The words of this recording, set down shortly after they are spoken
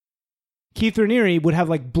Keith Raniere would have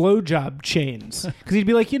like blowjob chains because he'd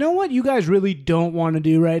be like, you know what you guys really don't want to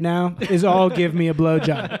do right now is all give me a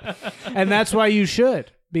blowjob. And that's why you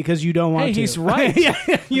should, because you don't want to. Hey, he's right.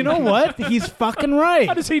 Yeah, you know what? He's fucking right.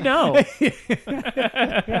 How does he know?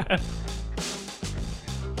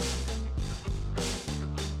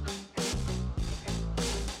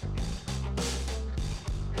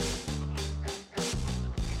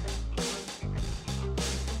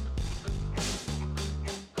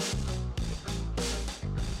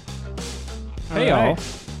 Hey y'all,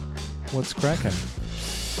 what's cracking?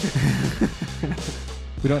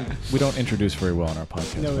 we don't introduce very well on our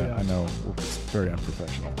podcast. No, we Matt. don't. I know it's very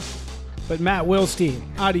unprofessional. But Matt Wilstein,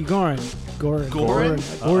 Adi Gordon.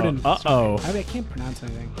 I can't pronounce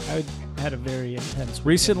anything. I had a very intense.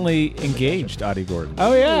 Recently engaged, Adi Gordon.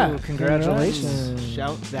 Oh yeah, Ooh, congratulations.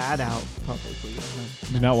 Shout that out publicly.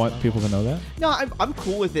 Do you not want people to know that? No, I'm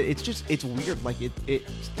cool with it. It's just, it's weird. Like, it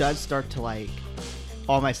does start to, like,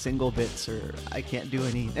 all my single bits, or I can't do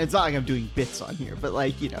any. It's not like I'm doing bits on here, but,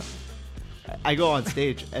 like, you know, I go on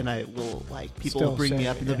stage and I will, like, people will bring me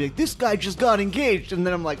up and they'll be like, this guy just got engaged. And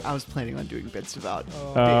then I'm like, I was planning on doing bits about dating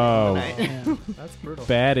Oh. tonight. Yeah. That's brutal.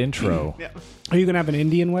 Bad intro. Yeah. Are you gonna have an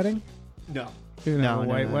Indian wedding? No. You're gonna have a No,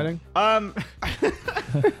 white no. wedding?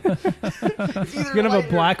 You're You're gonna have a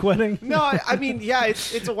black wedding? No, I mean, yeah,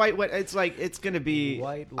 it's a white wedding. It's like, it's gonna be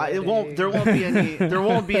White it won't. There won't be any. There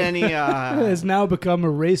won't be any. It has now become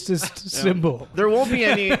a racist symbol. There won't be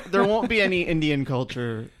any. There won't be any Indian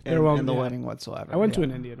culture There won't in the be. wedding whatsoever. I went to an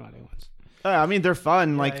Indian wedding once. I mean, they're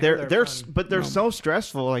fun. Like I hear they're fun. but they're so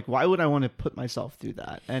stressful. Like, why would I want to put myself through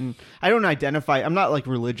that? And I don't identify. I'm not like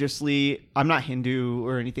religiously. I'm not Hindu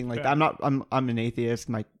or anything like that. I'm an atheist.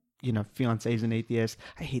 My fiance is an atheist.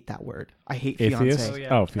 I hate that word. I hate Atheist? fiance. Oh,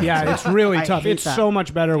 yeah. fiance. Yeah, it's really I tough. hate It's that. so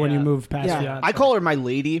much better when you Yeah. move past Yeah, fiance. I call her my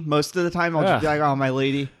lady most of the time. I'll just be like, oh, my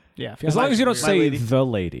lady. Yeah, As long as you don't My say lady. the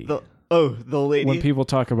lady. The lady. When people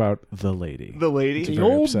talk about the lady. the lady. the very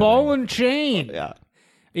old upsetting. ball and chain. Yeah.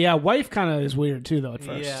 Yeah, wife kind of is weird too, though. At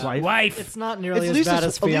first, Yeah. wife. It's not nearly At as least bad it's,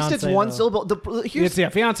 as at least fiance. it's one though. syllable. It's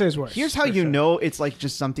fiance is worse. Here's how for you sure. know it's like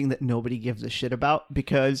just something that nobody gives a shit about,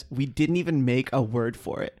 because we didn't even make a word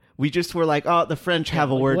for it. We just were like, oh, the French have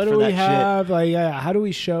a word What for do we that have? Like, yeah, how do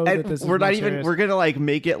we show shit. that this And we're is not more even. serious? We're gonna like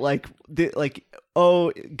make it like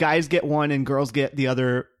oh, guys get one and girls get the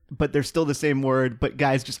other, but they're still the same word, but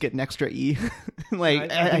guys just get an extra e.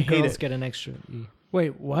 Like I think hate girls it. get an extra E.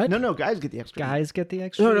 Wait, what? No, guys get the extra. Guys get the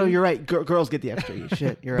extra. No, E? you're right. Girls get the extra e.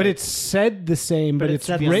 Shit, you're right. But it's said the same, but But it's it's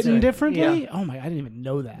said the written same. differently. Yeah. Oh my! I didn't even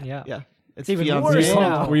know that. Yeah. yeah, it's even fiancé. worse Yeah.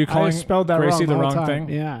 now. Were you calling I spelled that Gracie wrong the whole wrong time. thing?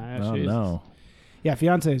 Yeah. Oh, Jesus. no. Yeah,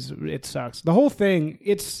 fiance it sucks. The whole thing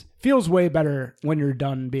feels way better when you're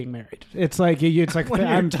done being married. It's like When you're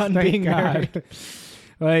I'm done thank being God. married.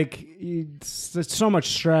 Like it's so much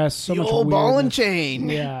stress, so The much old ball and weirdness. chain.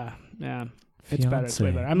 Yeah. It's better. It's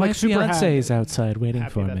way better. I'm My like super fiance happy. is outside waiting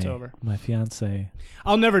Happy for that's me. over. My fiance.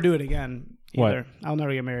 I'll never do it again. What? Either. I'll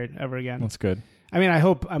never get married ever again. That's good. I mean, I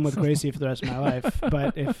hope I'm with Gracie for the rest of my life.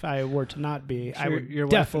 But if I were to not be, I would Your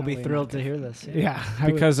wife will be definitely thrilled not to hear this. Yeah, I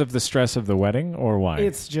would- Because of the stress of the wedding, or why?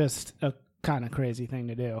 it's just a kind of crazy thing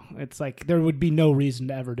to do. It's like there would be no reason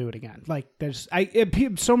to ever do it again. Like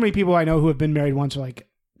so many people I know who have been married once are like,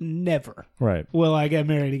 never right. will I get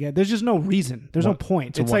married again. There's just no reason. There's no point.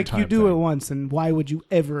 it's a It's like you one-time do it thing. once, and why would you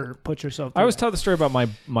ever put yourself? I through always that? tell the story about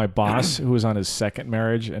my boss who was on his second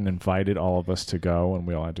marriage and invited all of us to go, and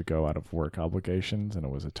we all had to go out of work obligations, and it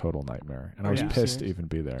was a total nightmare. And I was you pissed to serious? even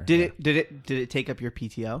be there. Did it take up your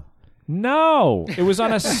PTO? No, it was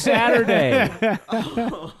on a Saturday.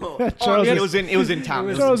 Charles it was in town. It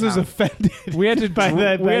was Charles in is town. offended. We had to By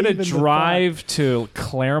that- we by had to even the drive to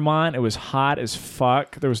Claremont. It was hot as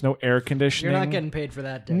fuck. There was no air conditioning. You're not getting paid for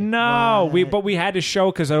that day. No, What? but we had to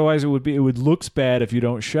show because otherwise it would looks bad if you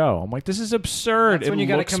don't show. I'm like, this is absurd. That's when It you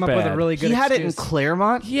got to looks come up with a bad. really good He had it in excuse.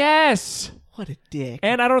 Claremont. Yes. What a dick.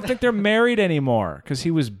 And I don't think they're married anymore because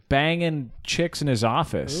he was banging chicks in his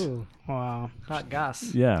office. Ooh, Wow, hot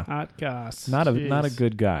goss. Yeah, hot goss. not a Jeez.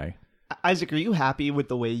 good guy. Isaac, are you happy with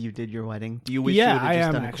the way you did your wedding? Do you wish Yeah, you would I have just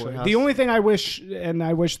am done a actually. courthouse? The only thing I wish, and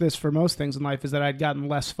I wish this for most things in life, is that I'd gotten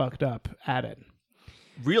less fucked up at it.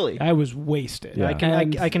 Really? I was wasted. Yeah. I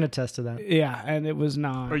I can attest to that. Yeah, and it was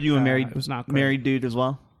not. Are you a married? It was not great. married dude as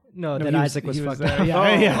well? No, No, that he Isaac was he fucked there. up. Yeah,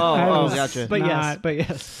 Oh, yeah. oh, I oh, was gotcha. But not-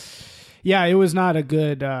 yes. Yeah, it was not a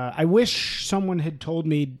good. I wish someone had told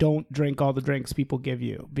me don't drink all the drinks people give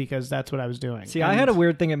you, because that's what I was doing. See, I had a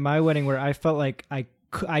weird thing at my wedding where I felt like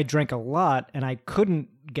I drank a lot and I couldn't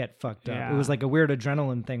get fucked up. Yeah. It was like a weird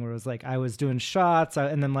adrenaline thing where it was like I was doing shots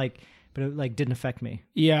and then like but it like didn't affect me.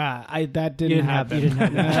 Yeah, that didn't didn't have- happen. you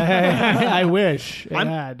didn't have I wish it I'm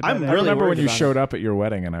had. really I remember when worried you about showed up at your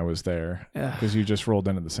wedding and I was there Ugh. because you just rolled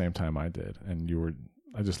in at the same time I did, and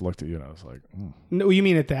I just looked at you and I was like, No, you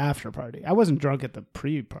mean at the after party? I wasn't drunk at the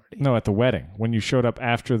pre-party. no, at the wedding when you showed up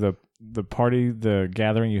after the party, the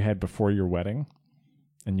gathering you had before your wedding,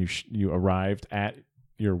 and you arrived at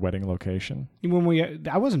your wedding location.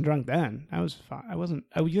 I wasn't drunk then. I was fine. I wasn't.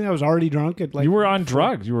 I was already drunk at like. You were on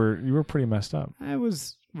drugs. You were pretty messed up. I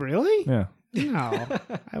was really. Yeah. No,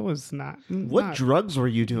 I was not. What not- drugs were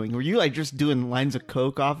you doing? Were you like just doing lines of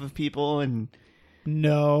coke off of people and?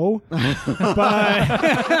 No,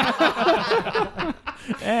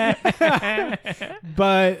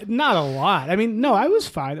 but not a lot. I mean, no, I was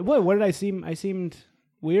fine. What did I seem? I seemed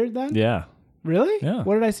weird then. Yeah. Really? Yeah.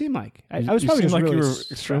 What did I seem like? I was You probably seemed just like really you were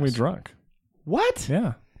extremely stressed. drunk. What?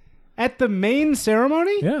 Yeah. At the main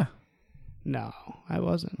ceremony? Yeah. No, I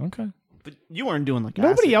wasn't. Okay. But you weren't doing like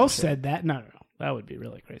Nobody acid else and shit. said that. No. That would be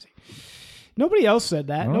really crazy. Nobody else said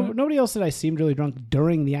that. All right. Nobody else said I seemed really drunk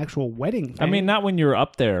during the actual wedding thing. I mean, not when you were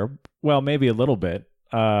up there. Well, maybe a little bit.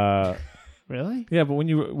 really? Yeah, but when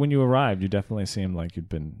you arrived, you definitely seemed like you'd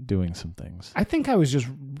been doing some things. I think I was just,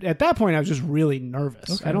 at that point, I was just really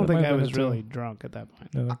nervous. Okay, I don't that think might I have been was it too. really drunk at that point.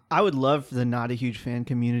 Yeah. I would love for the Not a Huge Fan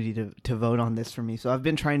community to vote on this for me. So I've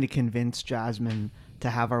been trying to convince Jasmine to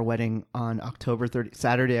have our wedding on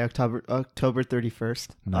Saturday, October 31st,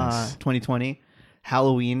 Nice. 2020.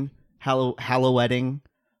 Halloween, Hallow wedding,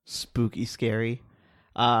 spooky, scary.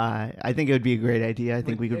 I think it would be a great idea. I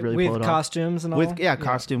think we could really pull it with off. costumes and all. With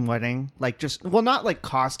costume wedding, like just not like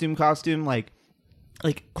costume, like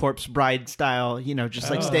corpse bride style, just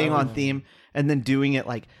like staying on theme, and then doing it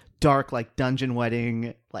like dark, like dungeon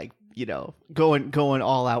wedding, like going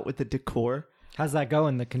all out with the decor. How's that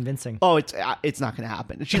going? The convincing. Oh, it's not gonna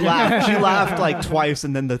happen. She laughed. She laughed like twice,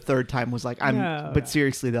 and then the third time was like, No. But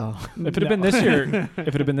seriously though, If it had been this year,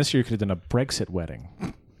 you could have done a Brexit wedding.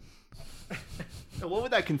 what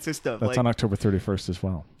would that consist of? That's on October 31st as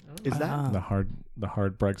well. Is that? The hard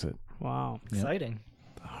Brexit. Wow. Exciting.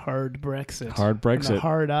 Hard Brexit. Hard And Brexit. a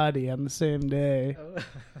hard Audi on the same day.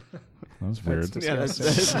 That was weird. Yeah,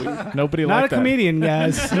 that's weird. Nobody Not a liked that. comedian,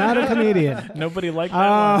 guys. Not a comedian. Nobody liked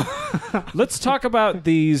that one. Let's talk about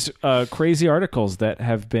these crazy articles that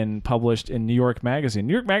have been published in New York Magazine.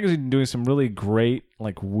 New York Magazine doing some really great,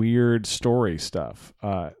 like weird story stuff.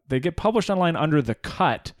 They get published online under The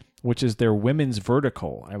Cut, which is their women's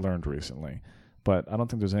vertical, I learned recently. But I don't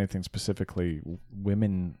think there's anything specifically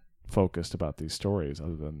women focused about these stories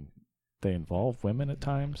other than they involve women at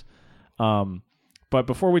times. But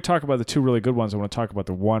before we talk about the two really good ones, I want to talk about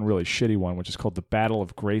the one really shitty one, which is called The Battle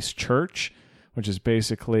of Grace Church, which is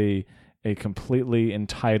basically a completely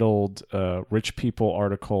entitled rich people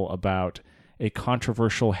article about a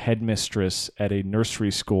controversial headmistress at a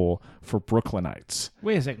nursery school for Brooklynites.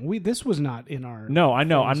 Wait a second. This was not in our. No, I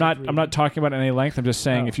know. I'm Things of not. I'm not talking about any length. I'm just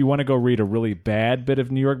saying, Oh. if you want to go read a really bad bit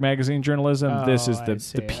of New York Magazine journalism, this is I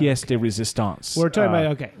see. the pièce de résistance. We're talking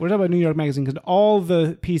about We're talking about New York Magazine because all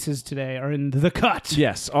the pieces today are in The Cut.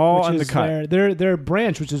 yes, all which on the is cut. their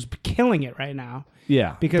branch, which is killing it right now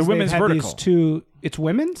Yeah, because the women's they've had vertical. these two. It's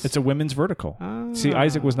women's. It's a women's vertical. Ah. See,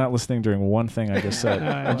 Isaac was not listening during one thing I just said.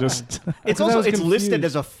 I just It's I also was it's listed confused.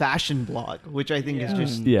 as a fashion blog, which I think is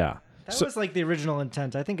just yeah. That So- was like the original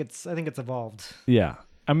intent. I think it's evolved. Yeah.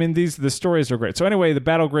 I mean, the stories are great. So anyway, the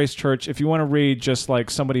Battle of Grace Church, if you want to read just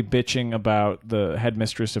like somebody bitching about the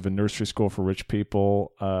headmistress of a nursery school for rich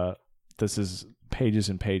people, this is pages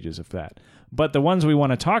and pages of that. But the ones we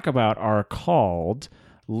want to talk about are called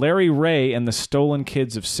Larry Ray and the Stolen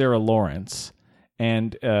Kids of Sarah Lawrence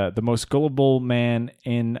and The Most Gullible Man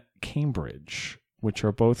in Cambridge, which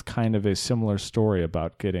are both kind of a similar story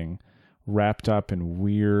about getting wrapped up in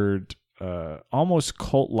weird, almost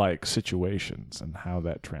cult-like situations and how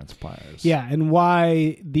that transpires. Yeah, and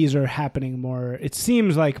why these are happening more. It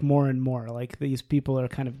seems like more and more like these people are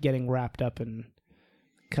kind of getting wrapped up in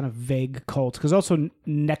kind of vague cults. Because also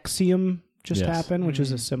Nexium just Yes. happened, which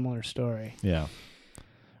is a similar story. Yeah.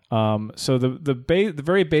 So the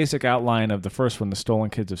very basic outline of the first one, The Stolen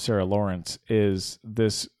Kids of Sarah Lawrence, is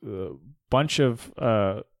this bunch of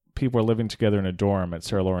people are living together in a dorm at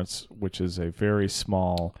Sarah Lawrence, which is a very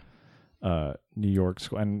small New York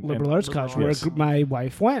school. And Liberal arts college, where Yes. my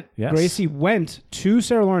wife went. Yes. Gracie went to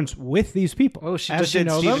Sarah Lawrence with these people. Oh, she As does she did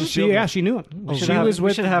know Steven them? Spielberg. Yeah, she knew him. We should She have- was we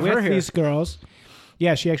with, should have her with here. these girls.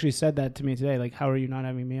 Yeah, she actually said that to me today. Like, how are you not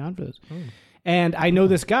having me on for this? And I know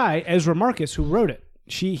this guy, Ezra Marcus, who wrote it.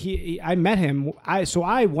 I met him.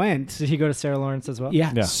 I went. Did he go to Sarah Lawrence as well?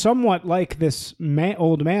 Yeah, somewhat like this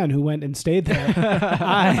old man who went and stayed there.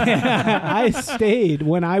 I stayed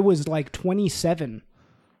when I was like 27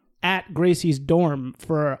 at Gracie's dorm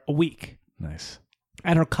for a week. Nice.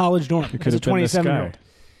 At her college dorm. You could have been this guy.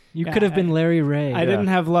 You could have been Larry Ray. I didn't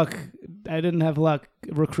have luck.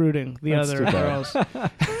 Recruiting the That's other too bad.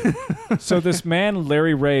 girls. So this man,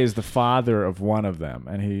 Larry Ray, is the father of one of them,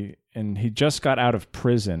 and he just got out of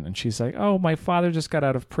prison. And she's like, "Oh, my father just got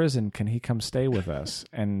out of prison. Can he come stay with us?"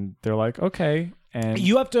 And they're like, "Okay." And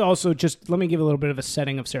You have to also just let me give a little bit of a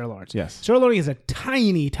setting of Sarah Lawrence. Yes. Sarah Lawrence is a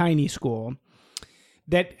tiny, tiny school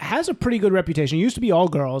that has a pretty good reputation. It used to be all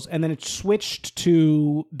girls, and then it switched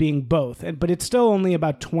to being both. But it's still only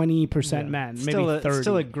about 20% men, maybe 30%.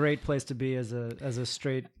 Still a great place to be as a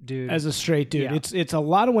straight dude. As a straight dude. Yeah. It's a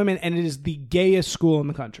lot of women, and it is the gayest school in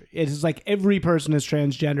the country. It is like every person is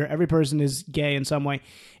transgender. Every person is gay in some way.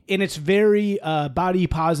 And it's very body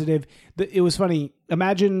positive. It was funny.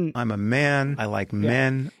 Imagine... I'm a man. I like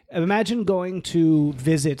men. Imagine going to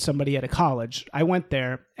visit somebody at a college. I went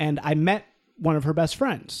there, and I met one of her best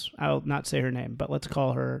friends. I'll not say her name, but let's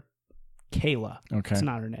call her Kayla. Okay. It's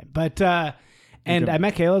not her name. But, and I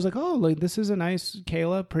met Kayla. I was like, oh, like, this is a nice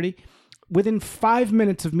Kayla, pretty. Within 5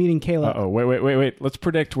 minutes of meeting Kayla. Uh-oh. Wait. Let's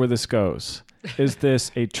predict where this goes. Is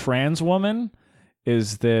this a trans woman?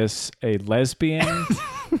 Is this a lesbian?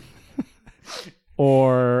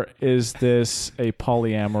 Or is this a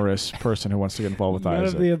polyamorous person who wants to get involved with None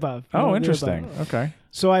Isaac? of the above. None Oh, of the interesting. above. Okay.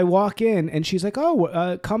 So I walk in, and she's like,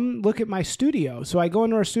 oh, come look at my studio. So I go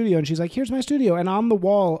into our studio, and she's like, here's my studio. And on the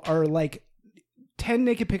wall are like 10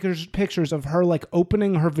 naked pictures of her like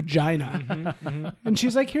opening her vagina. And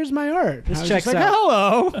she's like, here's my art. This I was checks just like, out.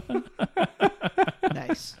 hello.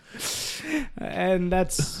 Nice. And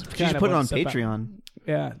that's You kind should of put it on what's about. Patreon.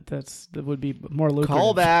 Yeah, that would be more lucrative.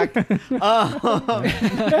 Call back. Too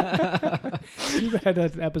bad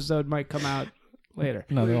that episode might come out later.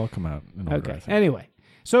 No, they all come out in order, I Okay. think. Anyway,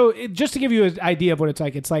 so just to give you an idea of what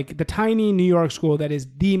it's like the tiny New York school that is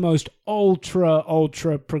the most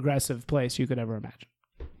ultra progressive place you could ever imagine.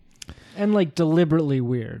 And like deliberately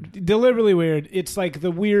weird. Deliberately weird. It's like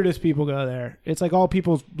the weirdest people go there. It's like all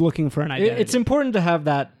people looking for an identity. It's important to have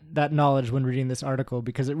that knowledge when reading this article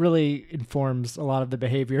because it really informs a lot of the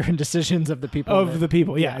behavior and decisions of the people. of the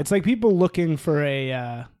people. Yeah, it's like people looking for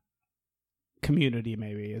a community.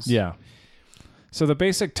 Maybe is Yeah. So the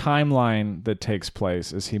basic timeline that takes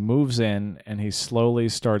place is he moves in and he slowly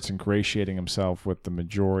starts ingratiating himself with the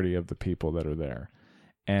majority of the people that are there.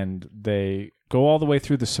 And they go all the way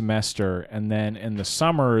through the semester, and then in the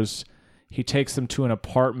summers, he takes them to an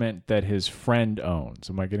apartment that his friend owns.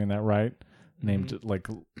 Am I getting that right? Named like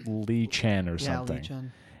Lee Chen or something. Lee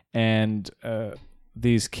Chen. And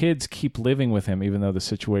these kids keep living with him even though the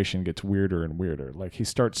situation gets weirder and weirder. Like he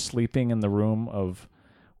starts sleeping in the room of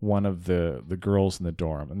one of the girls in the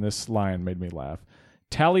dorm. And this line made me laugh.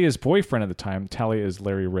 Talia's boyfriend at the time, Talia is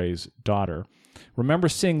Larry Ray's daughter, remember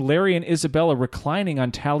seeing Larry and Isabella reclining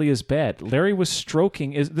on Talia's bed. Larry was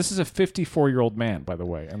stroking. This is a 54-year-old man, by the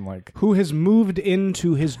way. And like, who has moved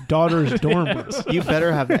into his daughter's dorm room. You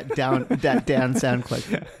better have that Dan sound clip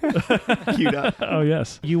queued up. oh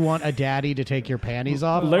yes, You want a daddy to take your panties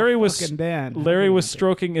off? Larry was Fucking Dan. Larry was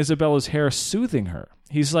stroking Isabella's hair, soothing her.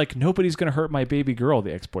 He's like, nobody's going to hurt my baby girl,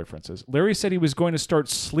 the ex-boyfriend says. Larry said he was going to start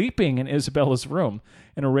sleeping in Isabella's room,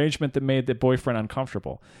 an arrangement that made the boyfriend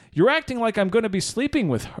uncomfortable. You're acting like I'm going to be sleeping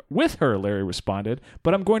with her, Larry responded,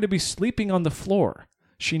 but I'm going to be sleeping on the floor.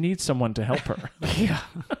 She needs someone to help her. Yeah.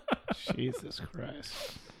 Jesus Christ.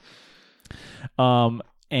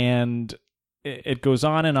 And it goes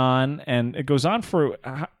on, and it goes on for,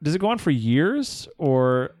 does it go on for years?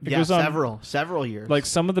 Or it Yeah, goes on several years. like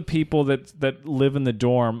some of the people that live in the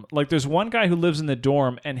dorm, like there's one guy who lives in the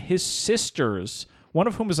dorm and his sisters, one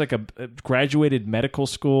of whom is like a graduated medical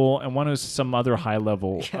school and one is some other high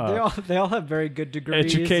level they all have very good degrees.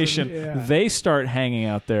 education. Yeah. They start hanging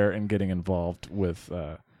out there and getting involved with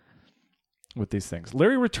these things.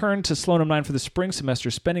 Larry returned to Sloan 9 for the spring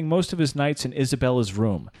semester, spending most of his nights in Isabella's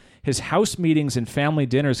room. His house meetings and family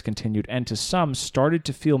dinners continued, and to some started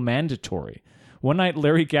to feel mandatory. One night,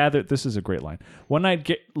 Larry gathered... This is a great line. One night,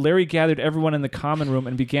 Larry gathered everyone in the common room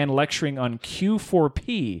and began lecturing on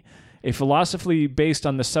Q4P, a philosophy based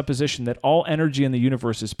on the supposition that all energy in the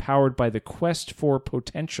universe is powered by the quest for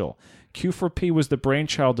potential. Q4P was the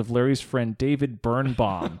brainchild of Larry's friend David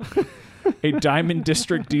Birnbaum, a Diamond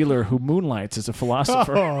District dealer who moonlights as a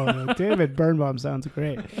philosopher. Oh, David Birnbaum sounds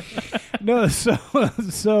great. No,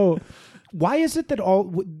 so why is it that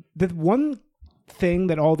that one thing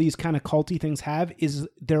that all these kind of culty things have is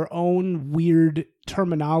their own weird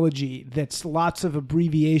terminology that's lots of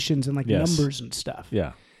abbreviations and like Yes. numbers and stuff.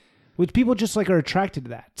 Yeah. Which people just like are attracted to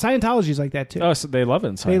that. Scientology is like that too. Oh, so they love it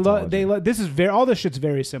in They Scientology. love this is very all this shit's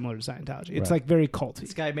very similar to Scientology. It's Right. like very culty.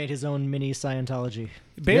 This guy made his own mini Scientology.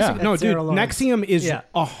 Basically, Yeah. no, At dude, Sarah Lawrence. Nexium is Yeah.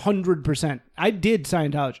 100%. I did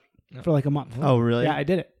Scientology for like a month. Oh, really? Yeah, I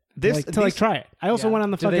did it. This- to these- try it. I also Yeah. went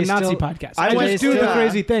on the Do they fucking Nazi still- podcast. I I went just do to- the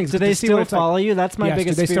crazy things. Do to they see still what it's like. follow you? That's my Yes,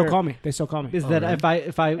 biggest dude, they still fear. call me. They still call me. Is that if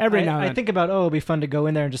I Every now and I then. think about it'd be fun to go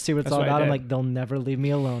in there and just see what it's That's all what I about. I'm did. like, they'll never leave me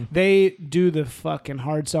alone. They do the fucking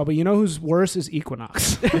hard sell, but you know who's worse is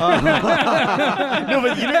Equinox. No,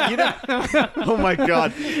 but you know. Oh my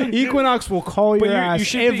god. Equinox will call your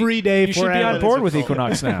ass every day You should forever. be on board with That's a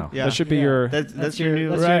Equinox now. Yeah. That should be your. That's your new.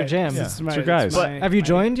 That's your jam. Yeah. It's It's your guys. my- Have you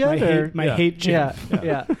joined yet, My, or- hate, my Yeah. hate jam.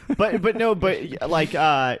 Yeah. But like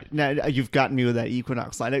now you've gotten me with that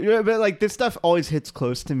Equinox line. But like this stuff always hits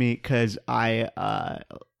close to me because I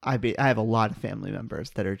have a lot of family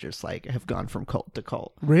members that are just like have gone from cult to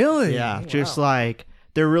cult. Really? Yeah, just like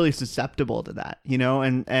they're really susceptible to that, you know.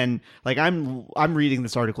 And like I'm reading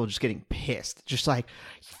this article, just getting pissed, just like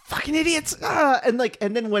you fucking idiots. And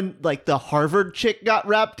then when like the Harvard chick got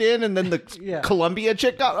wrapped in, and then the Yeah. Columbia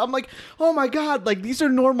chick got, I'm like, oh my god, like these are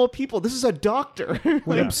normal people. This is a doctor.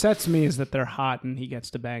 What upsets me is that they're hot and he gets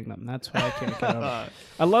to bang them. That's why I can't get over.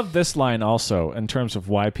 I love this line also in terms of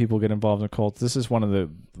why people get involved in cults. This is one of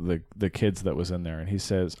the kids that was in there, and he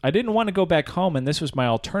says, "I didn't want to go back home, and this was my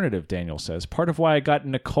alternative." Daniel says, "Part of why I got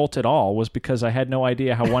in a cult at all was because I had no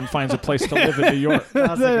idea how one finds a place to live in New York."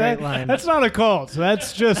 That's a great line. That's not a cult.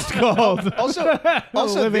 That's just called. Also,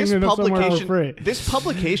 Living this in somewhere for free.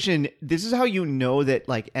 publication, this is how you know that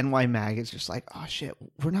like NY Mag is just like, oh shit,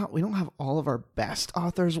 we don't have all of our best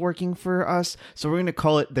authors working for us, so we're gonna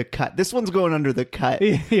call it The Cut. This one's going under The Cut,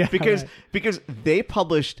 Yeah. because they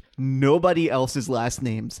published nobody else's last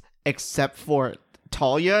names except for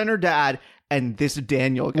Talia and her dad and this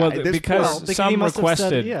Daniel guy. Well, This because poor- he some must have said-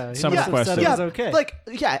 requested, yeah, he some must have requested. said it was okay. Like,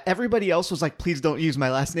 yeah, everybody else was like, please don't use my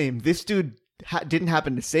last name. This dude didn't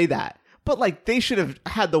happen to say that. But, like, they should have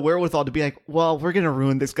had the wherewithal to be like, well, we're going to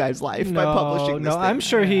ruin this guy's life by publishing this No, thing. I'm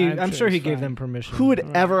sure I'm sure he it's gave fine. them permission. Who would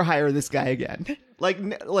ever hire this guy again? Like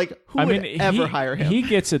who I would mean, ever hire him? He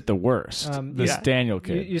gets it the worst. This yeah. Daniel You,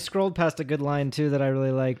 kid. you scrolled past a good line too that I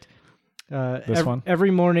really liked. This one? Every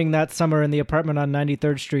morning that summer in the apartment on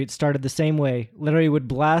 93rd Street started the same way. Larry would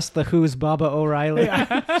blast the Who's Baba O'Reilly.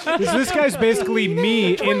 This guy's basically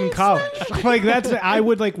me in college. Like I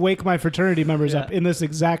would like wake my fraternity members up in this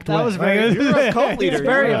exact way. That was very- Like, You're a cult leader. It's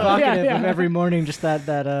very You're a- evocative yeah. of every morning, just that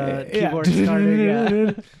Yeah. keyboard starting.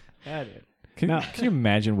 Yeah. Yeah, dude. Can, No. can you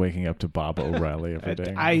imagine waking up to Bob O'Reilly every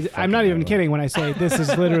day? I'm not even kidding when I say this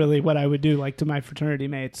is literally what I would do, like to my fraternity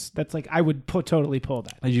mates. That's like I would totally pull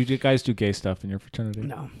that. You guys do gay stuff in your fraternity?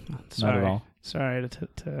 No, sorry. at all? Sorry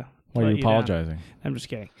to Why are let you you down. apologizing? I'm just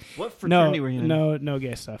kidding. What No, fraternity were you in? no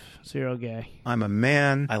gay stuff. Zero gay. I'm a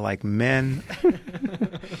man. I like men.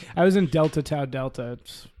 I was in Delta Tau Delta.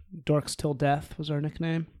 It's Dorks Till Death was our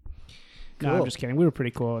nickname. No, I'm Cool. just kidding. We were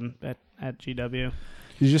pretty cool at GW. Did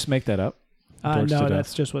you just make that up? Dorks to No, Death?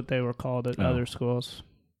 that's just what they were called at Oh. other schools.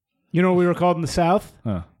 You know what we were called in the South?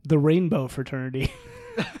 Huh. The Rainbow Fraternity.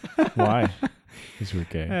 Why? Because we're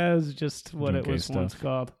gay. That was just what Doing it gay was once stuff.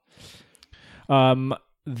 called.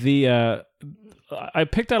 I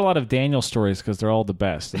picked out a lot of Daniel stories because they're all the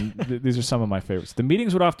best, and these are some of my favorites. The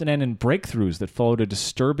meetings would often end in breakthroughs that followed a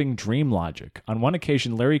disturbing dream logic. On one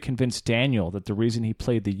occasion, Larry convinced Daniel that the reason he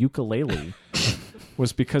played the ukulele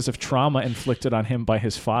was because of trauma inflicted on him by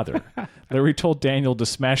his father. Larry told Daniel to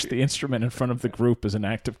smash the instrument in front of the group as an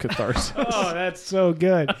act of catharsis. Oh, that's so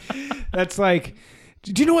good. That's like,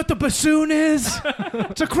 do you know what the bassoon is?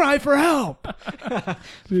 It's a cry for help. Have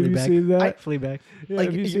you Fleabag. seen that? Fleabag. Yeah, Like,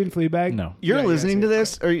 have you seen Fleabag? No. You're Yeah, listening yeah, to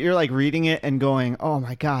this, or you're like reading it and going, "Oh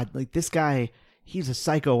my god, like this guy, he's a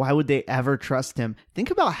psycho. Why would they ever trust him?" Think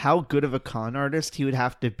about how good of a con artist he would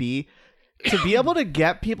have to be able to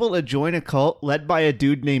get people to join a cult led by a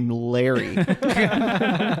dude named Larry.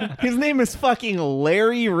 His name is fucking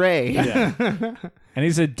Larry Ray. And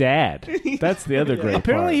he's a dad. That's the other great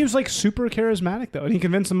Apparently, part. he was like super charismatic though, and he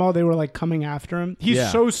convinced them all they were like coming after him. He's Yeah.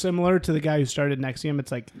 so similar to the guy who started Nexium. It's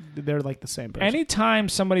like they're like the same person. Anytime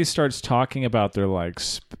somebody starts talking about their like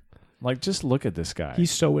just look at this guy.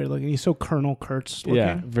 He's so weird looking. He's so Colonel Kurtz looking.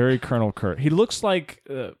 Yeah, very Colonel Kurt. He looks like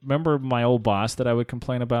remember my old boss that I would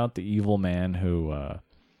complain about, the evil man who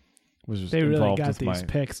was They really involved got with these my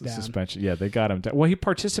pics down. suspension. Yeah, they got him down. Well, he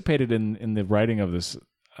participated in the writing of this,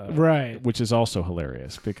 Right. which is also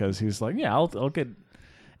hilarious because he's like, yeah, I'll get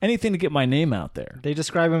anything to get my name out there. They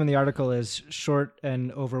describe him in the article as short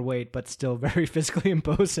and overweight, but still very physically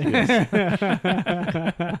imposing. That's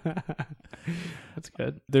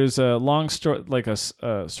good. There's a long story, like a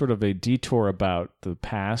sort of a detour about the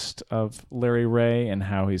past of Larry Ray and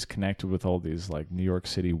how he's connected with all these like New York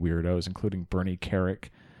City weirdos, including Bernie Kerik,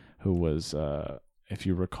 who was, if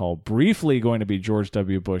you recall, briefly going to be George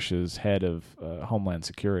W. Bush's head of Homeland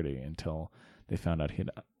Security until they found out he had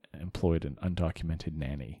employed an undocumented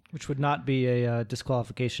nanny. Which would not be a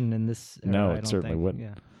disqualification in this era, No, I it don't certainly think. wouldn't.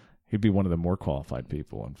 Yeah. He'd be one of the more qualified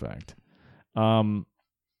people, in fact.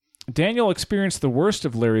 Daniel experienced the worst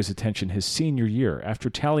of Larry's attention his senior year after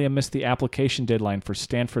Talia missed the application deadline for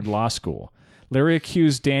Stanford Law School. Larry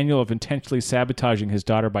accused Daniel of intentionally sabotaging his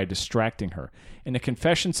daughter by distracting her. In a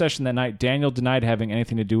confession session that night, Daniel denied having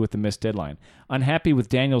anything to do with the missed deadline. Unhappy with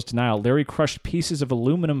Daniel's denial, Larry crushed pieces of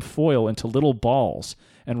aluminum foil into little balls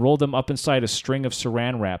and rolled them up inside a string of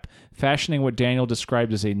saran wrap, fashioning what Daniel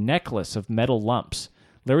described as a necklace of metal lumps.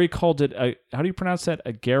 Larry called it a, how do you pronounce that,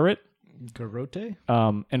 a garrote? Garrote?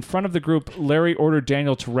 In front of the group, Larry ordered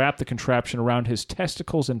Daniel to wrap the contraption around his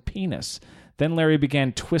testicles and penis. Then Larry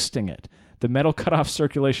began twisting it. The metal cut off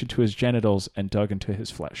circulation to his genitals and dug into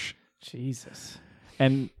his flesh. Jesus.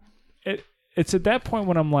 And it's at that point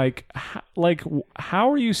when I'm like,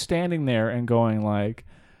 how are you standing there and going like,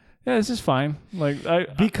 yeah, this is fine.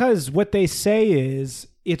 Because what they say is,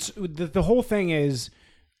 it's the whole thing is,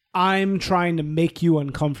 I'm trying to make you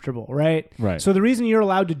uncomfortable, right? Right. So the reason you're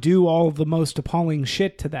allowed to do all of the most appalling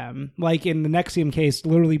shit to them, like in the NXIVM case,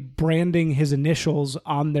 literally branding his initials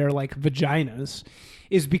on their like vaginas,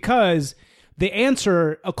 is because the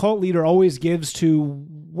answer a cult leader always gives to,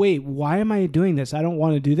 wait, why am I doing this? I don't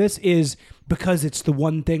want to do this, is because it's the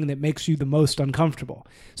one thing that makes you the most uncomfortable.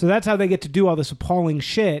 So that's how they get to do all this appalling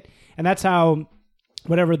shit. And that's how,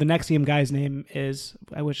 whatever the NXIVM guy's name is,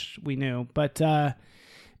 I wish we knew, but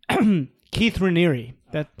Keith Raniere.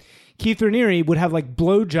 Keith Raniere would have like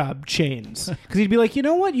blowjob chains because he'd be like, you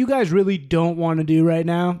know what you guys really don't want to do right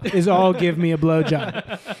now is all give me a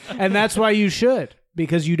blowjob. And that's why you should.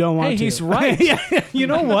 Because you don't want to. Hey, he's right. Yeah, you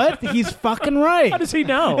know what? He's fucking right. How does he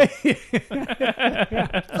know?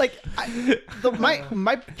 Like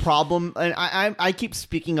my problem, and I keep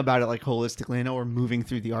speaking about it like holistically. I know we're moving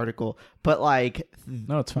through the article, but like,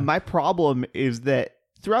 No, it's fine. my problem is that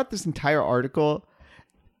throughout this entire article,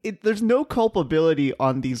 there's no culpability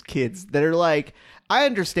on these kids that are like, I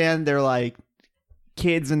understand they're like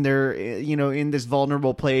kids and they're, you know, in this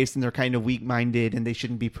vulnerable place and they're kind of weak-minded and they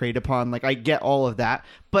shouldn't be preyed upon. Like, I get all of that,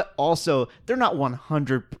 but also they're not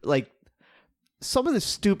 100, like, some of the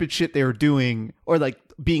stupid shit they were doing, or like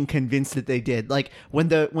being convinced that they did, like when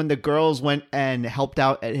the girls went and helped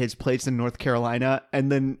out at his place in North Carolina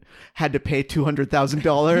and then had to pay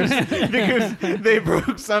 $200,000 because they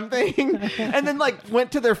broke something, and then like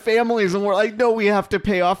went to their families and were like, no, we have to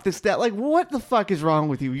pay off this debt. Like, what the fuck is wrong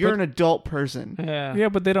with you? You're an adult person. Yeah,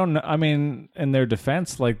 but they don't. I mean, in their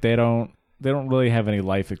defense, like they don't really have any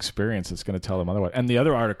life experience that's going to tell them otherwise. And the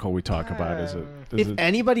other article we talk about is If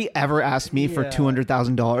anybody ever asked me for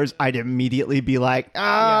 $200,000, I'd immediately be like,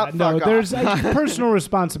 fuck off. There's personal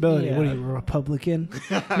responsibility. Yeah. What are you, a Republican?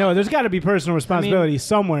 No, there's got to be personal responsibility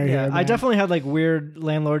somewhere Yeah, here. I man. definitely had like weird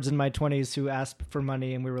landlords in my 20s who asked for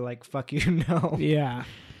money and we were like, fuck you, no. Yeah.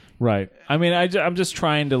 right. I mean, I'm just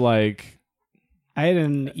trying to like. I had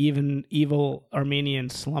an evil Armenian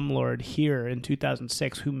slumlord here in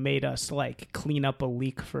 2006 who made us like clean up a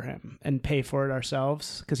leak for him and pay for it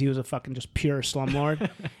ourselves because he was a fucking just pure slumlord,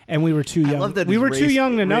 and we were too young. I love that we his were too race-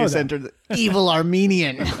 young to know race that. entered the evil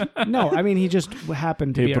Armenian. No, I mean he just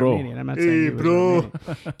happened to Hey, be bro. Armenian. I'm not saying Hey, he was bro.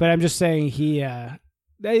 Armenian. But I'm just saying he.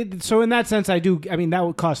 So in that sense, I do. I mean, that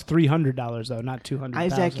would cost $300 though, not $200,000.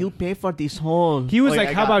 Isaac, you pay for this whole. He was Oh, yeah, like,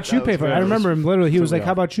 I "How got about you that. pay Was for it?" good. I remember him literally. He was like, Totally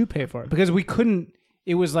 "How about you pay for it?" Because we couldn't.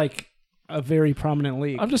 It was like a very prominent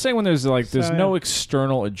league. I'm just saying when there's like there's So, no yeah.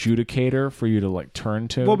 external adjudicator for you to like turn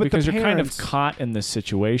to, Well, but because the you're kind of parents- caught in this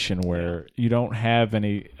situation where you don't have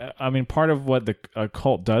any. I mean, part of what the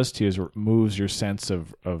cult does to you is it removes your sense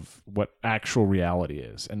of what actual reality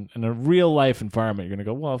is, and in a real life environment, you're going to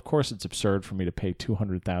go, well, of course it's absurd for me to pay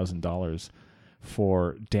 $200,000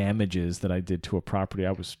 for damages that I did to a property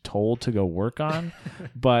I was told to go work on,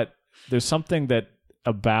 but there's something that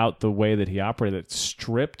about the way that he operated that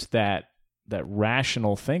stripped that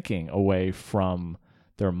rational thinking away from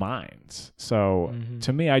their minds. So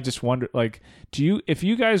to me, I just wonder, like, if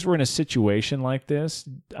you guys were in a situation like this,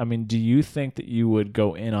 I mean, do you think that you would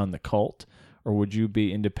go in on the cult, or would you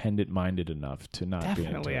be independent minded enough to not be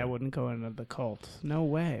Definitely, into I it? wouldn't go into the cult. No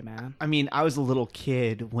way, man. I mean, I was a little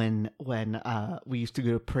kid when we used to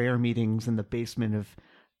go to prayer meetings in the basement of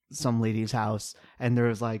some lady's house, and there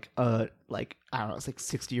was like I don't know, it's like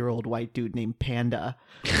 60-year-old white dude named Panda,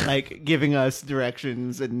 like giving us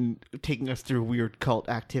directions and taking us through weird cult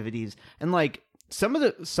activities. And like some of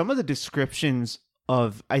the descriptions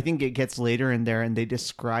of, I think it gets later in there, and they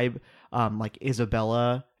describe like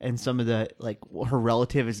Isabella and some of the, like, her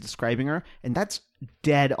relative is describing her, and that's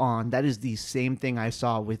dead on. That is the same thing I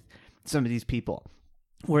saw with some of these people,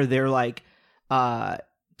 where they're like kind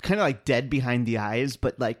of like dead behind the eyes,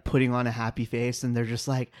 but like putting on a happy face, and they're just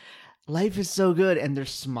like, life is so good, and their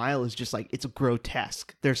smile is just like, it's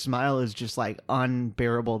grotesque. Their smile is just like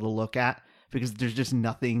unbearable to look at because there's just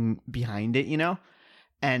nothing behind it, you know?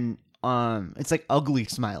 And it's like ugly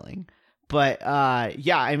smiling. But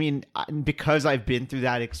yeah, I mean, because I've been through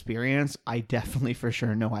that experience, I definitely for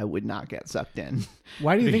sure know I would not get sucked in.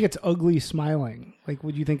 Why do you think it's ugly smiling? Like,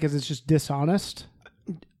 would you think it's just dishonest?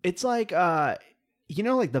 It's like you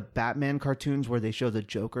know, like the Batman cartoons where they show the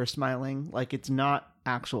Joker smiling. Like, it's not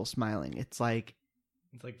actual smiling. It's like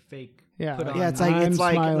fake. Yeah, put on. yeah. It's like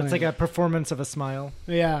smiling. It's like a performance of a smile.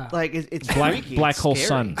 Yeah, like it's Black freaky. Black It's Hole scary.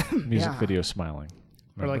 Sun music Yeah. video smiling.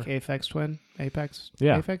 or like Remember? Aphex Twin, Apex.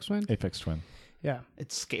 Yeah. Aphex Twin. Apex Twin. Yeah,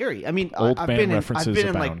 It's scary. I mean, Old I've man been in, references I've been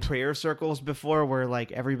in like abound. prayer circles before where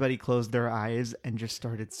like everybody closed their eyes and just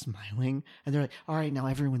started smiling, and they're like, "All right, now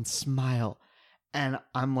everyone smile," and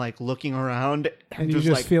I'm like looking around and, and you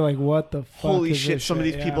just like, feel like, what the fuck? holy is shit! this Some of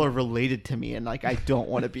these shit? people Yeah. are related to me, and like I don't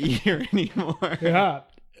want to be here anymore. Yeah.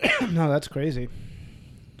 No, that's crazy.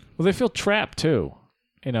 Well, they feel trapped too.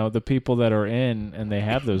 You know, the people that are in and they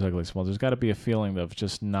have those ugly smiles, there's got to be a feeling of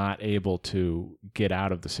just not able to get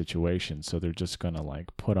out of the situation. So they're just going to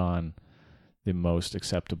like put on the most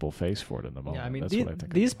acceptable face for it in the moment. Yeah, I mean, That's what I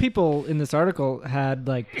think. these people in this article had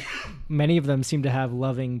like many of them seem to have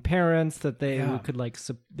loving parents that they Yeah. could like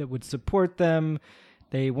that would support them.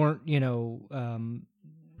 They weren't,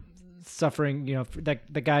 suffering. That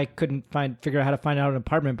the guy couldn't figure out how to find out an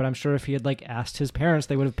apartment, but I'm sure if he had like asked his parents,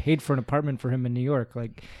 they would have paid for an apartment for him in New York.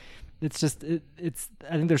 Like, it's just it's.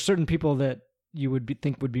 I think there's certain people that you would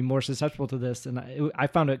think would be more susceptible to this, and I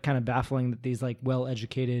found it kind of baffling that these like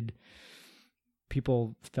well-educated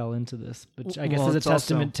people fell into this, which I guess Well, is a it's also-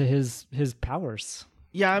 testament to his powers.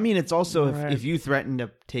 Yeah, I mean, it's also Right. if you threaten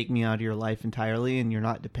to take me out of your life entirely and you're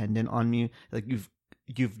not dependent on me, like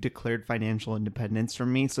you've declared financial independence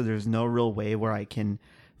from me, so there's no real way where I can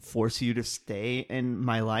force you to stay in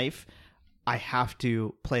my life. I have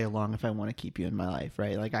to play along if I want to keep you in my life,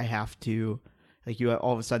 right? Like I have to, like you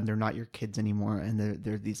all of a sudden they're not your kids anymore, and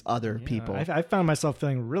they're these other people. I found myself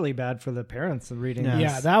feeling really bad for the parents of reading Yeah. this.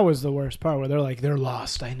 Yeah, that was the worst part where they're like, they're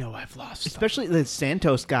lost. I know I've lost. them. Especially the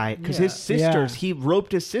Santos guy, because Yeah. his sisters, Yeah. he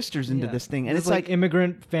roped his sisters into Yeah. this thing, and It's it's like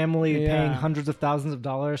immigrant family Yeah. paying hundreds of thousands of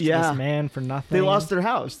dollars to Yeah. this man for nothing. they lost their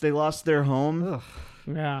house, they lost their home. Ugh.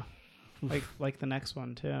 Yeah, like the next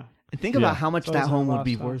one too. And think Yeah. about how much Those that are home would lost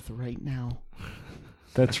be house. worth right now.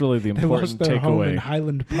 That's really the They important lost their home in takeaway.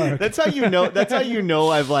 Highland Park. That's how you know. That's how you know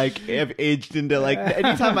I've aged into like.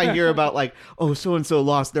 Anytime I hear about like, oh, so and so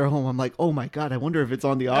lost their home, I'm like, oh my god, I wonder if it's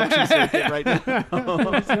on the auction circuit right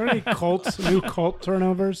now. Is there any new cult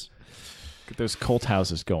turnovers? Get those cult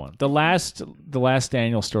houses going. The last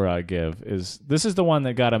Daniel story I give is this is the one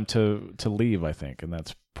that got him to leave, I think, and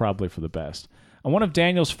that's probably for the best. On one of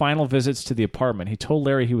Daniel's final visits to the apartment, he told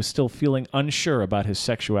Larry he was still feeling unsure about his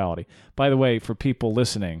sexuality. By the way, for people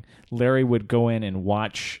listening, Larry would go in and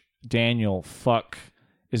watch Daniel fuck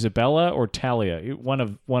Isabella or Talia, one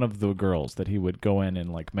of the girls that he would go in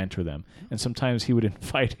and like mentor them. And sometimes he would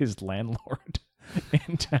invite his landlord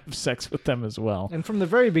in to have sex with them as well. And from the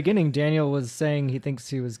very beginning, Daniel was saying he thinks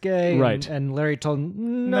he was gay. Right. And Larry told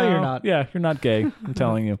him, no, you're not. Yeah, you're not gay. I'm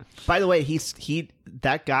telling you. By the way,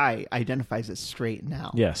 that guy identifies as straight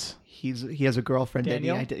now. Yes. He has a girlfriend.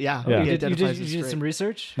 Daniel? And yeah. Yeah. He You identifies did as some straight.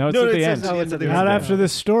 research? No, it's No, at it the says end. at the end of the Not Yeah. after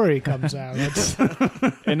this story comes out.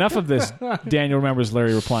 That's- Enough of this. Daniel remembers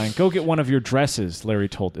Larry replying, "Go get one of your dresses," Larry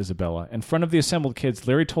told Isabella. In front of the assembled kids,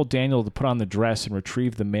 Larry told Daniel to put on the dress and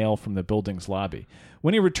retrieve the mail from the building's lobby.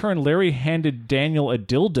 When he returned, Larry handed Daniel a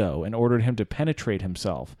dildo and ordered him to penetrate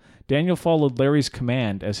himself. Daniel followed Larry's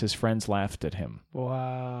command as his friends laughed at him.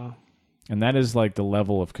 wow. And that is like the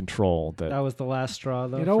level of control that That was the last straw,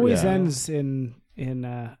 though. It for always Yeah. ends in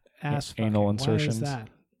ass Anal fucking. Why is insertions. that?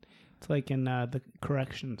 It's like in the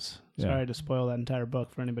corrections. Yeah. Sorry to spoil that entire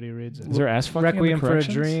book for anybody who reads it. Is there ass fucking in the Requiem for a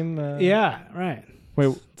corrections? Dream. Yeah, right. Wait,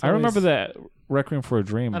 It's I remember always- that Requiem for a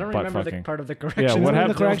Dream I don't butt remember fucking. the part of the corrections. what in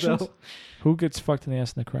happened? the corrections? Who gets fucked in the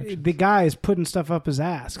ass in the corrections? The guy is putting stuff up his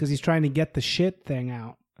ass because he's trying to get the shit thing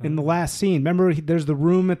out. in the last scene. Remember, there's the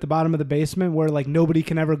room at the bottom of the basement where like nobody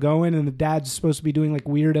can ever go in, and the dad's supposed to be doing like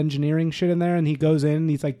weird engineering shit in there, and he goes in and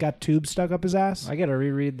he's like got tubes stuck up his ass. I gotta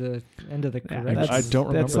reread the end of the credits. I don't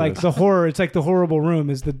remember That's like this. the horror. It's like the horrible room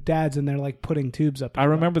is the dad's in there like putting tubes up. I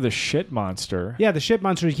remember the shit monster. Yeah, the shit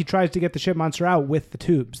monster. He tries to get the shit monster out with the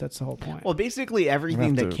tubes. That's the whole point. Well, basically I'm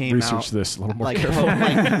everything gonna have that to came research out, this a little more like, carefully.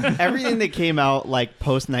 like everything that came out like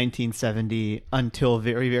post 1970 until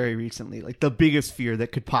very, very recently, like the biggest fear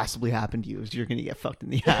that could possibly happen to you is you're gonna get fucked in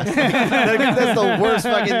the ass. That's the worst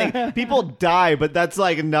fucking thing. People die, but that's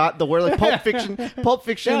like not the worst. Like Pulp Fiction,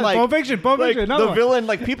 Yeah, like Pulp Fiction. like another the one. villain,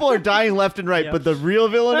 like people are dying left and right, but the real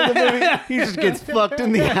villain of the movie, he just gets fucked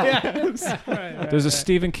in the ass. There's a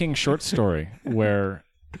Stephen King short story where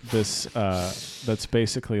this that's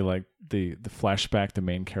basically like the flashback the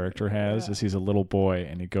main character has is he's a little boy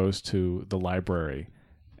and he goes to the library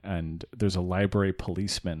and there's a library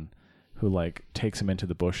policeman who like takes him into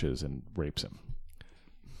the bushes and rapes him.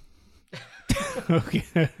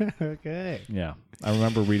 Okay. Yeah. I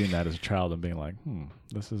remember reading that as a child and being like,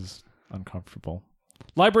 this is uncomfortable.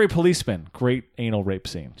 Library policeman, great anal rape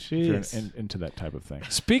scene. If you're Jeez. into that type of thing.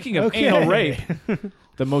 Speaking of Okay. anal rape,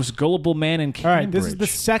 the most gullible man in All Cambridge. right, this is the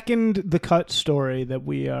second The Cut story that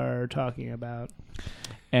we are talking about.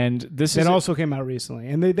 and this It is also came out recently,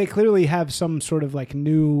 and they clearly have some sort of like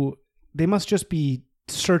new. They must just be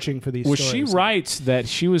searching for these. well, she stories. writes that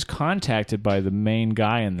she was contacted by the main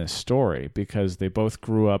guy in this story because they both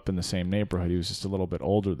grew up in the same neighborhood. He was just a little bit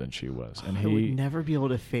older than she was, and I would he never be able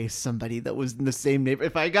to face somebody that was in the same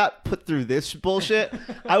neighborhood. If I got put through this bullshit,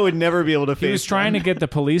 I would never be able to face. he was trying to them. get the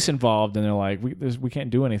police involved, and they're like, we can't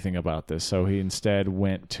do anything about this. So he instead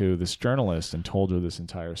went to this journalist and told her this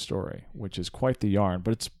entire story, which is quite the yarn.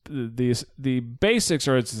 But it's the basics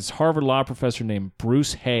are it's this Harvard law professor named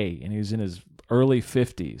Bruce Hay, and he's in his early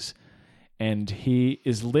 50s. And he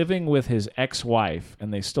is living with his ex-wife,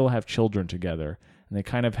 and they still have children together. And they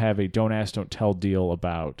kind of have a don't ask, don't tell deal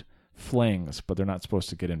about flings, but they're not supposed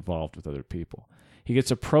to get involved with other people. He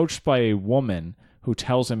gets approached by a woman who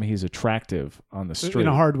tells him he's attractive on the street. in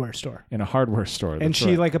a hardware store, In a hardware store. and that's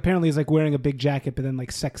she right. like apparently is like wearing a big jacket, but then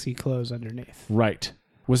like sexy clothes underneath. Right.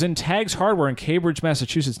 Was in Tagg's Hardware in Cambridge,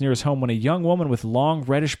 Massachusetts, near his home, when a young woman with long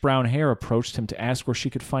reddish-brown hair approached him to ask where she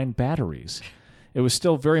could find batteries. It was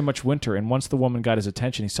still very much winter, and once the woman got his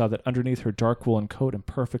attention, he saw that underneath her dark woolen coat and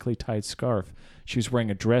perfectly tied scarf, she was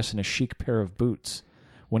wearing a dress and a chic pair of boots.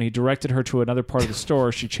 When he directed her to another part of the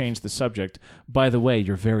store, she changed the subject. By the way,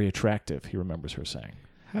 you're very attractive, he remembers her saying.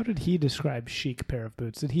 How did he describe chic pair of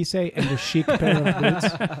boots? Did he say and a chic pair of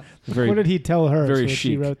boots? Very, What did he tell her? very so that she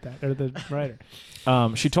chic. wrote that, or the writer.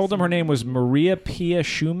 She told him her name was Maria Pia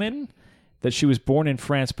Schumann, that she was born in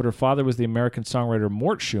France, but her father was the American songwriter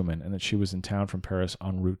Mort Schumann, and that she was in town from Paris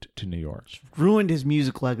en route to New York. Ruined his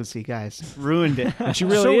music legacy, guys. Ruined it. And she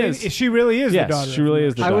really is. She really is Yes, the daughter. she really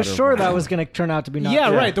is the I was daughter of sure Mort that Schumann. was going to turn out to be not Yeah,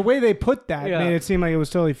 true. right. The way they put that Yeah. made it seem like it was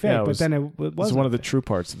totally fake, Yeah, it but was- then it This wasn't. is one of the true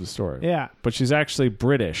parts of the story. Yeah. But she's actually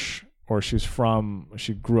British, or she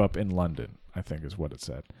grew up in London, I think is what it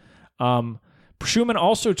said. Schumann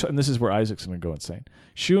also, and this is where Isaac's going to go insane.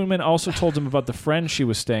 Schumann also told him about the friend she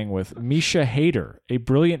was staying with, Misha Hader, a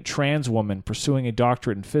brilliant trans woman pursuing a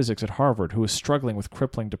doctorate in physics at Harvard who was struggling with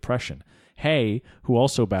crippling depression. Hay, who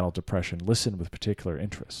also battled depression, listened with particular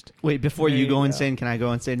interest. Wait, before you go insane, can I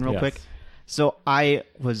go insane real Yes. quick? So I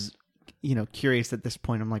was, curious at this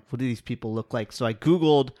point. I'm like, what do these people look like? So I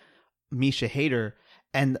Googled Misha Hader,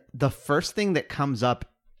 and the first thing that comes up,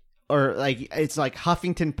 or like, it's like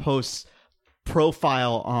Huffington Post's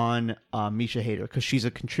profile on Misha Hader, because she's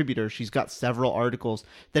a contributor. She's got several articles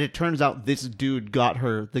that it turns out this dude got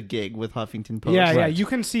her the gig with Huffington Post. Yeah, yeah. Right. You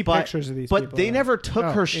can see But, pictures of these but people. they never took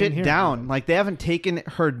Oh, her in shit here. down. Like, they haven't taken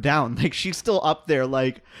her down. Like, she's still up there.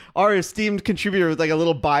 Like, our esteemed contributor with like a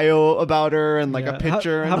little bio about her and like a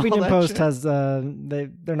picture. and all Huffington that Post shit. has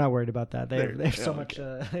they're not worried about that. They have so much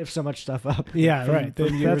they have so much stuff up. Yeah, from- right. from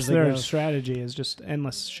That's years their ago. strategy is just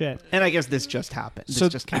endless shit. And I guess this just happened. This So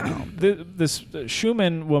just came out. This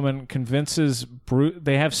Schumann woman convinces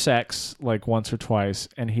they have sex like once or twice,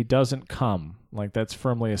 and he doesn't come. Like, that's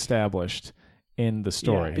firmly established in the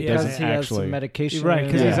story. Yeah, he because doesn't Because he has actually. some medication. Right,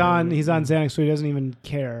 because Yeah. he's on Xanax, so he doesn't even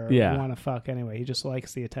care or Yeah. want to fuck anyway. He just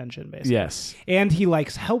likes the attention, basically. Yes. And he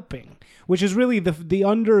likes helping, which is really the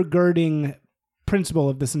undergirding principle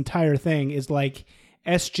of this entire thing is like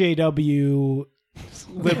SJW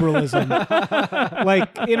liberalism,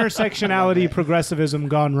 like intersectionality progressivism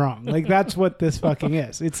gone wrong. Like, that's what this fucking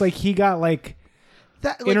is. It's like he got like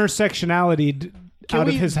That, like, intersectionality out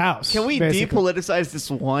of his house. Can we basically. depoliticize this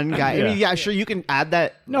one guy? I mean, yeah, sure, you can add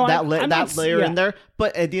that No, I'm not- layer yeah. in there,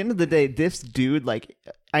 but at the end of the day, this dude, like,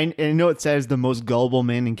 I know it says the most gullible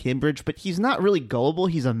man in Cambridge, but he's not really gullible.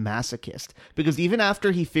 He's a masochist, because even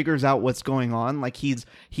after he figures out what's going on, like he's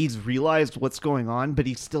realized what's going on, but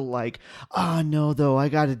he's still like, oh no, though, I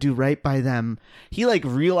got to do right by them. He like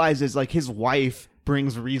realizes like his wife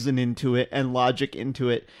brings reason into it and logic into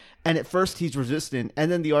it. And at first he's resistant,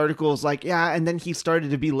 and then the article is like, yeah, and then he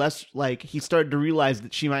started to be less, like, he started to realize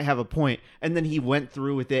that she might have a point, and then he went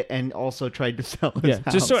through with it and also tried to sell his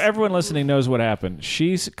house. Just so everyone listening knows what happened.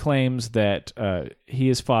 She claims that he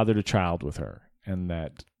has fathered a child with her, and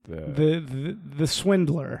that the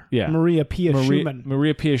swindler, Yeah. Maria Pia Schumann.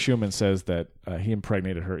 Maria Pia Schumann says that he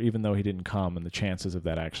impregnated her, even though he didn't come, and the chances of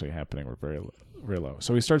that actually happening were very, very low.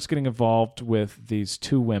 So he starts getting involved with these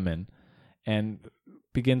two women, and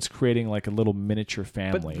begins creating like a little miniature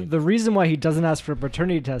family. But the reason why he doesn't ask for a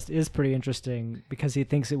paternity test is pretty interesting, because he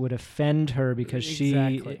thinks it would offend her, because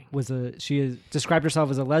Exactly. she described herself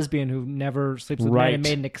as a lesbian who never sleeps with men and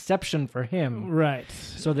made an exception for him. Right.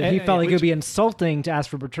 So that he felt like it would be insulting to ask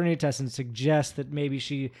for a paternity test and suggest that maybe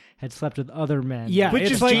she had slept with other men. Yeah, Which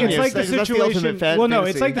it's is like genius. it's like the That's the situation. ultimate Well, no,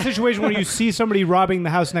 fantasy. it's like the situation where you see somebody robbing the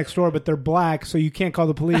house next door, but they're black, so you can't call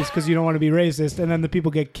the police because you don't want to be racist, and then the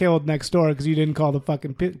people get killed next door because you didn't call the fucking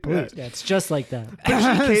police. Yeah, it's just like that.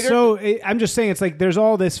 So I'm just saying, it's like there's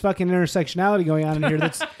all this fucking intersectionality going on in here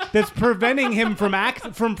that's preventing him from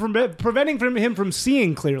preventing him from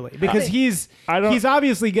seeing clearly, because he's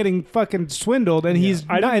obviously getting fucking swindled, and he's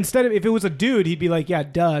not, instead of, if it was a dude, he'd be like, yeah,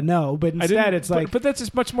 duh, no, but instead it's like, but that's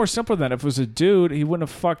just much more simple than that. If it was a dude, he wouldn't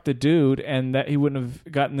have fucked the dude, and that he wouldn't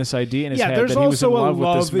have gotten this idea in his head there's that he was in also love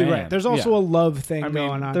with this man. right, there's also a love thing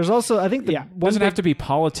going on. There's also, I think, It doesn't have to be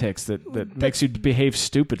politics that makes you behave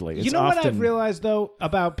stupidly. It's You know what often, I've realized though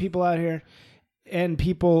about people out here and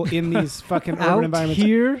people in these fucking urban out environments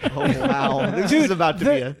here. Oh wow, this Dude, is about to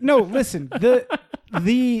be a. no, listen,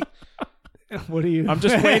 the what are you? I'm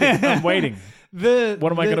just waiting. I'm waiting.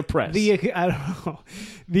 What am I gonna press? I don't know.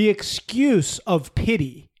 The excuse of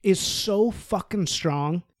pity is so fucking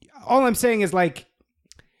strong. All I'm saying is like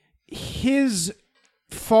his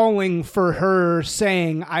falling for her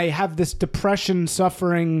saying, I have this depression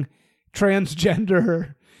suffering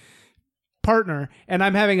transgender partner and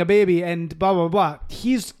I'm having a baby and blah blah blah.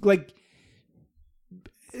 He's like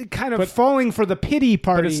kind of falling for the pity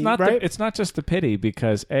party, But it's not right? it's not just the pity,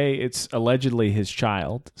 because A, it's allegedly his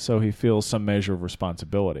child, so he feels some measure of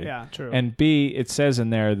responsibility. Yeah, true. And B, it says in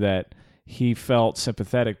there that he felt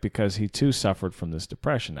sympathetic because he too suffered from this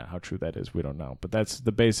depression. Now, how true that is, we don't know. But that's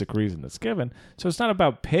the basic reason that's given. So it's not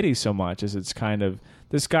about pity so much as it's kind of,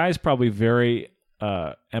 this guy's probably very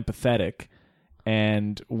empathetic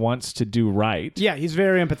and wants to do right. Yeah, he's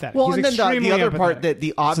very empathetic. Well, he's and then extremely the other empathetic. part, that the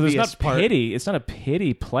So obvious there's not part. pity. It's not a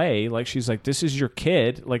pity play. Like, she's like, this is your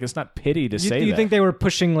kid. Like, it's not pity to say You that. think they were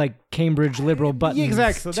pushing like Cambridge liberal buttons? Yeah,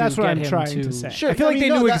 exactly. to That's what get I'm him trying to say. Sure, I feel like they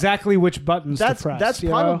no, knew that- exactly which buttons to press. That's you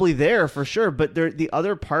know? probably there for sure. But the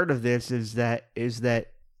other part of this is that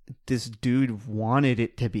this dude wanted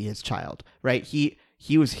it to be his child, right? He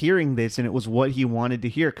was hearing this, and it was what he wanted to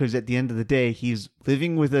hear, because at the end of the day, he's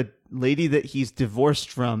living with a lady that he's divorced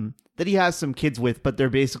from, that he has some kids with, but they're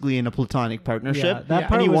basically in a platonic partnership. Yeah, that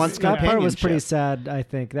part and he was, wants that part was pretty companionship. sad. I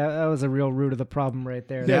think that was a real root of the problem right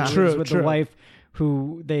there. Yeah, That true, was with true. the wife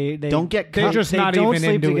who they Don't get They're cut. just they not don't even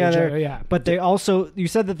sleep into together. each other. Yeah, But they also, you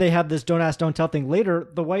said that they have this don't ask, don't tell thing. Later,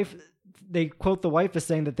 the wife, they quote the wife as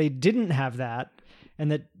saying that they didn't have that,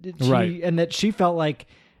 and that Right. she felt like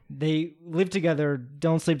they live together,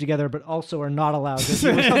 don't sleep together, but also are not allowed to. He's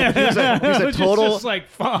a total. just like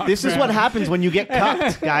fuck. This is man. what happens when you get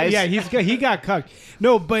cucked, guys. Yeah, he got cucked.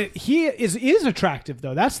 No, but he is attractive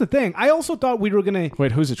though. That's the thing. I also thought we were gonna.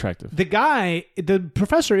 Wait, who's attractive? The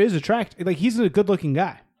professor is attractive. Like he's a good looking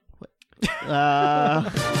guy.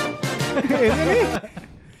 Isn't he?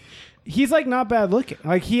 He's like not bad looking.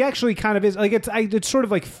 Like he actually kind of is. Like it's sort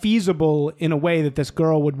of like feasible in a way that this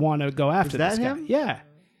girl would want to go after. Is that this guy. him? Yeah,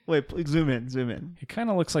 Wait, please zoom in. He kind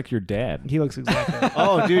of looks like your dad. he looks exactly. like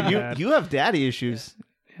Oh, dude, you have daddy issues.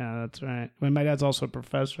 Yeah, that's right. When my dad's also a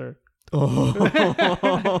professor.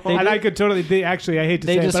 Oh, And I could totally. Actually, I hate to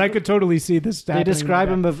They say it, just- but I could totally see this. They happening describe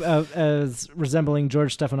in him my dad. as resembling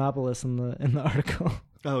George Stephanopoulos in the article.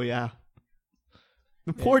 oh yeah.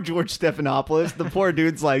 The poor George Stephanopoulos. The poor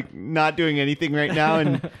dude's like not doing anything right now,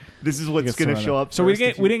 and this is what's Gets going to thrown show out. up. So for we us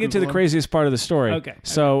didn't if we you didn't get to the Google him. craziest part of the story. Okay.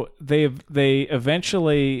 So they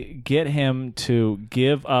eventually get him to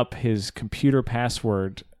give up his computer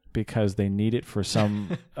password because they need it for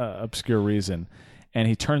some obscure reason, and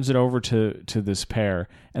he turns it over to this pair,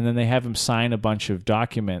 and then they have him sign a bunch of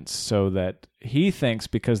documents so that he thinks,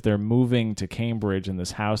 because they're moving to Cambridge in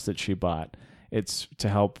this house that she bought, it's to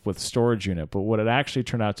help with storage unit. But what it actually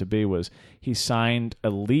turned out to be was he signed a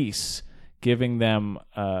lease giving them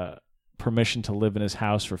permission to live in his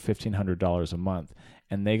house for $1,500 a month.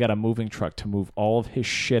 And they got a moving truck to move all of his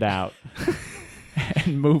shit out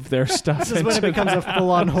and move their stuff. This is when it becomes a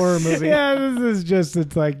full-on horror movie. Yeah, this is just,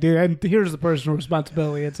 it's like, dude, and here's the personal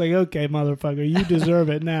responsibility. It's like, okay, motherfucker, you deserve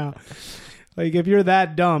it now. Like, if you're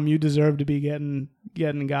that dumb, you deserve to be getting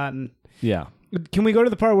gotten. Yeah. Can we go to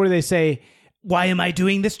the part where they say, why am I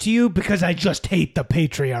doing this to you? Because I just hate the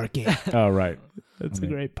patriarchy. Oh, right. That's a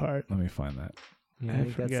great part. Let me find that. Yeah, I I think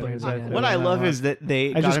that's forget the- exactly yeah. What I love is that they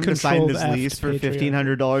I got just him to sign this controlled lease F for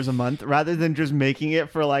Patreon. $1,500 a month rather than just making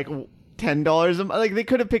it for like $10 a month. Like they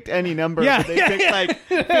could have picked any number, Yeah, but they yeah, picked yeah. like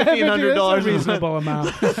That's $1,500 a a month. reasonable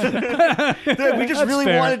amount. We just really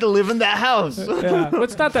fair. wanted to live in that house. Yeah. Well,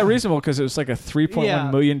 it's not that reasonable because it was like a $3.1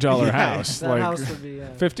 Yeah. million Yeah. house. That like house would be.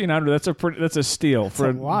 $1,500. That's a steal for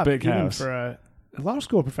a lot, big even house. for a law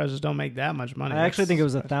school professors don't make that much money. I actually think it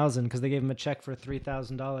was That's- 1,000 because they gave him a check for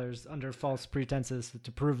 $3,000 under false pretenses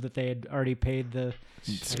to prove that they had already paid the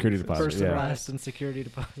Security deposit. first Yeah. and last and security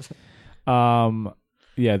deposit.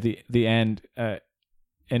 Yeah. The end.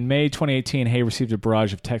 In May 2018, Hay received a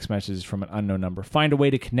barrage of text messages from an unknown number. Find a way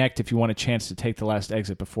to connect if you want a chance to take the last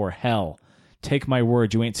exit before hell. Take my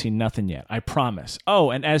word, you ain't seen nothing yet. I promise. Oh,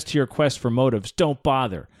 and as to your quest for motives, don't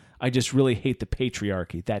bother. I just really hate the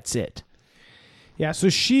patriarchy. That's it. Yeah, so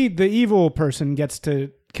she, the evil person, gets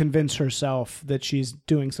to convince herself that she's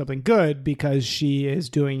doing something good because she is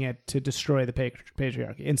doing it to destroy the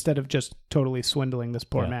patriarchy instead of just totally swindling this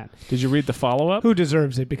poor Yeah. man Did you read the follow-up? who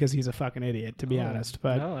deserves it because he's a fucking idiot, to be honest.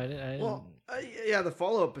 But No, I didn't. Well, yeah, the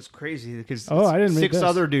follow up is crazy because Oh, I didn't read six this.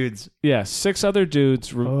 other dudes. Yeah, 6 other dudes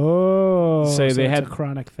say Say they it's had a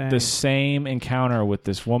chronic thing. the same encounter with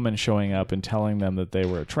this woman showing up and telling them that they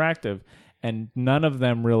were attractive, and none of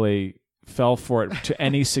them really fell for it to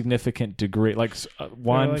any significant degree. Like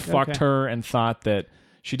one like, fucked okay. her and thought that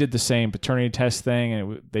she did the same paternity test thing,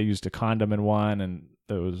 and they used a condom in one, and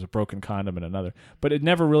there was a broken condom in another. But it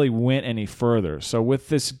never really went any further. So with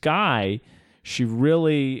this guy, she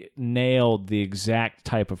really nailed the exact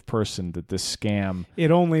type of person that this scam.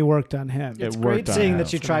 It only worked on him. It It's worked great on seeing him. that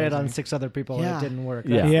she tried it on amazing. 6 other people Yeah. and it didn't work.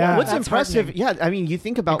 Yeah. Yeah. What's That's impressive? heartening. Yeah, I mean, you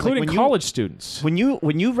think about Including like, when college students. When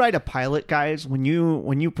you write a pilot, guys, when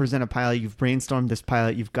you present a pilot, you've brainstormed this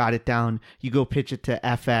pilot, you've got it down, you go pitch it to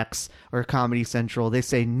FX or Comedy Central. They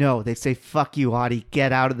say no. They say fuck you, Audie,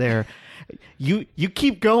 get out of there. You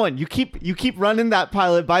keep going. You keep running that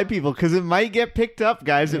pilot by people because it might get picked up,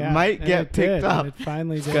 guys. Yeah, it might and get it picked did, up. and It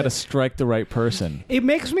finally did. Got to strike the right person. It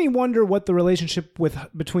makes me wonder what the relationship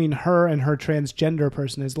between her and her transgender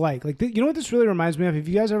person is like. Like, you know what this really reminds me of? Have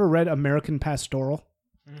you guys ever read American Pastoral?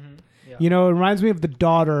 Yeah. You know, it reminds me of the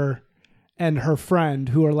daughter and her friend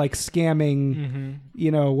who are like scamming,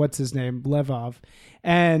 you know, what's his name? Levov.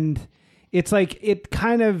 And it's like,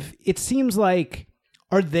 it seems like,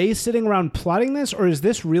 are they sitting around plotting this, or is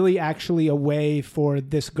this really actually a way for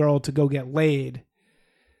this girl to go get laid?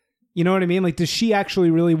 You know what I mean? Like, does she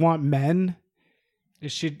actually really want men?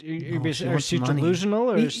 Is she, she is wants she money.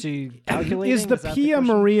 delusional or is she calculating? Is the that Pia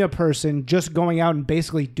question? Maria person just going out and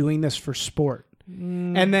basically doing this for sport?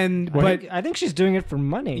 And then, but I think she's doing it for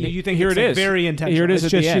money. you think Here it's it like is. very intentional? Here it is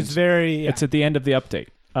It's at the just, end. She's very. It's at the end of the update.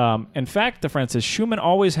 In fact, the friend says Schumann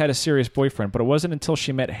always had a serious boyfriend, but it wasn't until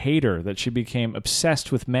she met Hader that she became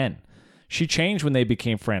obsessed with men. She changed when they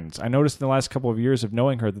became friends. I noticed in the last couple of years of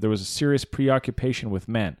knowing her that there was a serious preoccupation with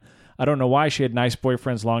men. I don't know why she had nice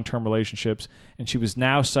boyfriends, long-term relationships, and she was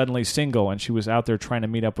now suddenly single, and she was out there trying to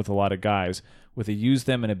meet up with a lot of guys with a use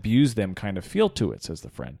them and abuse them kind of feel to it, says the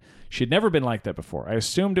friend. She had never been like that before. I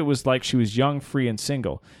assumed it was like she was young, free, and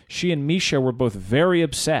single. She and Misha were both very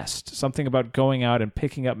obsessed, something about going out and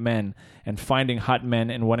picking up men and finding hot men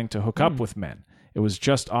and wanting to hook up with men. It was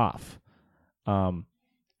just off.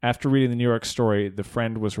 After reading the New York story, the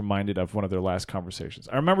friend was reminded of one of their last conversations.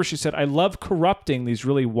 I remember she said, I love corrupting these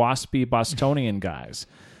really waspy Bostonian guys.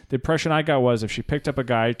 The impression I got was if she picked up a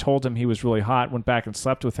guy, told him he was really hot, went back and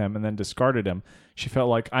slept with him, and then discarded him, she felt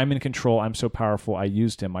like, I'm in control, I'm so powerful, I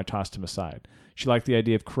used him, I tossed him aside. She liked the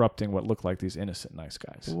idea of corrupting what looked like these innocent, nice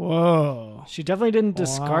guys. Whoa. She definitely didn't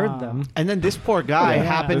discard them. And then this poor guy Yeah.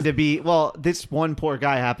 happened to be this one poor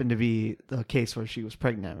guy happened to be the case where she was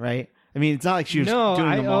pregnant, right? I mean, it's not like she was No,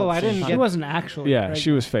 doing them all. I at the same didn't time. She wasn't actually. Yeah, pregnant.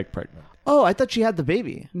 she was fake pregnant. Oh, I thought she had the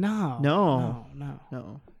baby. No. No.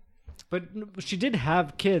 No. But she did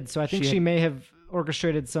have kids, so I think She she had- may have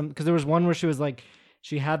orchestrated some. Because there was one where she was like,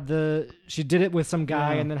 she did it with some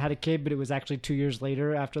guy Yeah. and then had a kid, but it was actually 2 years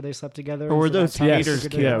later after they slept together. Or were so those that's how they haters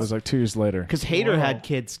figured kids? it Yeah, out. it was like 2 years later. Because Hader Whoa. had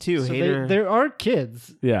kids too. So Hader. there are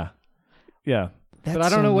kids. Yeah. Yeah. But I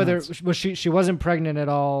don't know whether was she wasn't pregnant at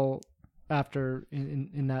all after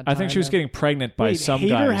in that time. I think she was getting pregnant by some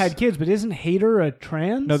Hader guys. had kids, but isn't Hader a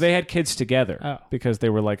trans? No, they had kids together Oh. because they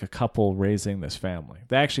were like a couple raising this family.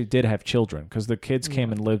 They actually did have children because the kids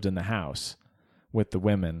came and lived in the house with the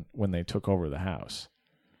women when they took over the house.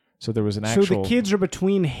 So there was an actual... So the kids are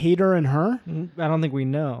between Hader and her? I don't think we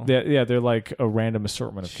know. They're like a random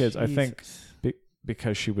assortment of kids. I think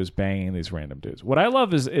because she was banging these random dudes. What I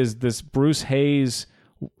love is this Bruce Hayes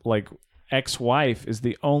like ex-wife is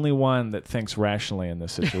the only one that thinks rationally in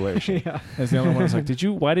this situation. Yeah. Is the only one that's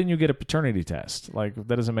like, why didn't you get a paternity test? Like,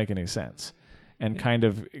 that doesn't make any sense. And kind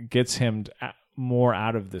of gets him more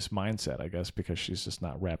out of this mindset, I guess, because she's just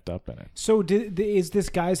not wrapped up in it. So is this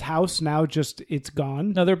guy's house now just, it's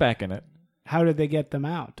gone? No, they're back in it. How did they get them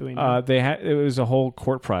out? Do we know? It was a whole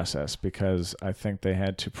court process because I think they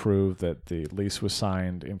had to prove that the lease was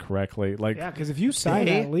signed incorrectly. Like, yeah, because if you sign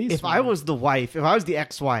that lease... If I was the wife, if I was the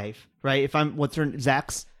ex-wife, right? If I'm, what's her,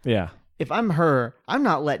 Zach's? yeah. If I'm her, I'm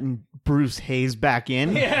not letting Bruce Hayes back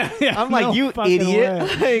in. yeah, I'm like, no you fucking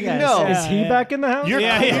idiot. way. Like, no. Is he back in the house? You're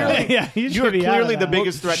You You're clearly the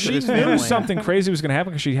biggest threat to She this knew family. something crazy was going to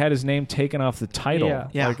happen because she had his name taken off the title.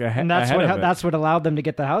 Yeah. Like And that's ahead of it. that's what allowed them to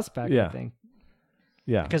get the house back, Yeah. I think.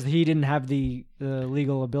 Yeah. Because he didn't have the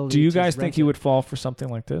legal ability. Do you to guys rent think you it. would fall for something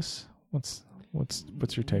like this? What's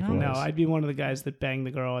your take on No, this? I'd be one of the guys that banged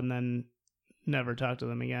the girl and then never talk to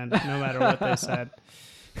them again, no matter what they said.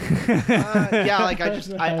 Yeah, like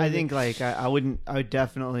I think like I would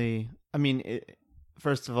definitely. I mean,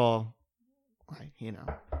 first of all, like, you know,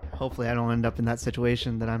 hopefully I don't end up in that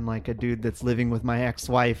situation that I'm like a dude that's living with my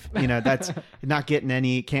ex-wife. You know, that's not getting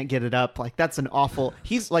any, can't get it up. Like that's an awful.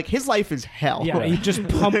 He's like his life is hell. Yeah, he's just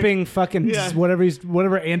pumping fucking Yeah. whatever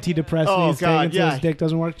antidepressant Oh, he's God, taking so yeah. his dick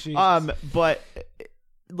doesn't work. Jesus. But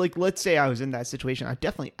like, let's say I was in that situation, I'd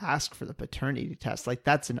definitely ask for the paternity test. Like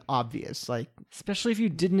that's an obvious like. Especially if you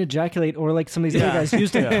didn't ejaculate or like some of these other guys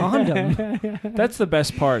used a condom. That's the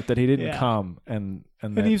best part, that he didn't Yeah. come and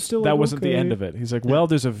that, he's still that like, wasn't the okay. end of it. He's like, well,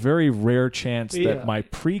 there's a very rare chance Yeah. that my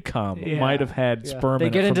pre-cum Yeah. might have had sperm They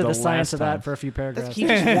in get it into from the science last of time. that for a few paragraphs. He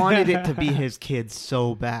just wanted it to be his kid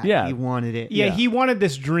so bad. Yeah. He wanted it. yeah, he wanted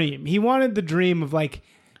this dream. He wanted the dream of like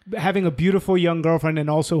having a beautiful young girlfriend and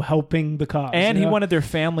also helping the cause. And you he know? wanted their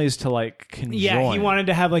families to like conjoin. Yeah, he wanted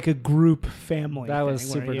to have like a group family. That was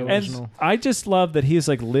thing where super he delicious. And I just love that he's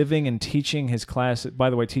like living and teaching his class. By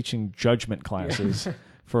the way, teaching judgment classes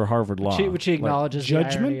for Harvard Law. which he Like, acknowledges the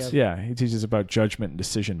judgment? irony of. yeah, he teaches about judgment and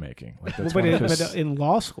decision making. Like that's But, one of his, but in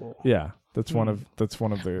law school. yeah, that's one of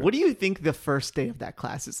the. What do you think the first day of that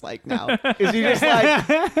class is like now? Is he just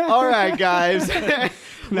like, all right, guys,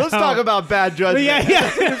 let's talk about bad judgment? Yeah.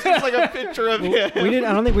 It's just like a picture of him. We didn't.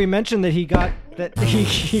 I don't think we mentioned that he got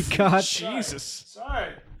he got. Jesus.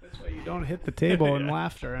 Sorry. That's why you don't hit the table in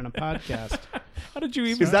laughter in a podcast. How did you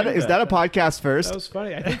even? Is that a podcast first? That was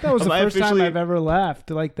funny. I think that was the Am I first time officially- I've ever laughed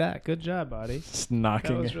like that. Good job, buddy. Just That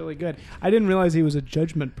knocking? was really good. I didn't realize he was a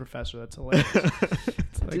judgment professor. That's hilarious.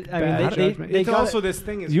 It's like I mean, bad they judgment. they It's got also it. this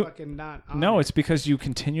thing is You- fucking not. On No, it. it's because you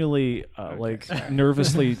continually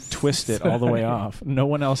nervously twist it all the way off. No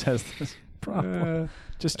one else has this problem.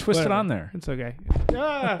 Just twist it whatever. on there. It's okay.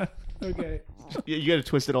 Okay. You got to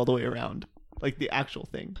twist it all the way around, like the actual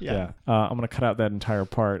thing. Yeah. I'm gonna cut out that entire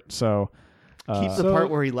part. So. Keep the So- part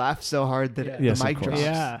where he laughs so hard that the Yes, of mic course. drops.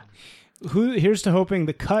 Yeah. Here's to hoping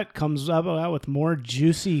the cut comes up out with more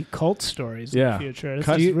juicy cult stories in Yeah. the future. This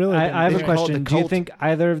Cut- has Do you- really been I have a They call it question. the Do you cult. think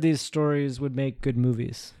either of these stories would make good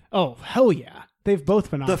movies? Oh hell yeah! They've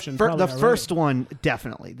both been The, optioned. fir- probably the already. first one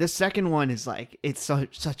definitely. The second one is like it's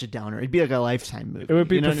such a downer. It'd be like a Lifetime movie. It would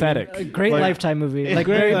be You know what I mean? pathetic. A great Like- Lifetime movie. Like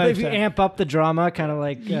Great if you Lifetime. amp up the drama, kind of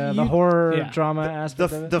like the You- horror yeah. drama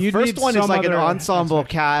aspect of it. The You'd first need one is some like an other ensemble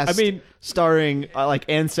cast. I mean- starring like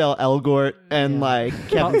Ansel Elgort and like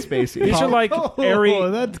Kevin Spacey. These are like airy.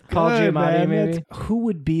 that's Paul good, Giamatti, man. maybe? That's- Who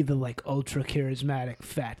would be the like ultra charismatic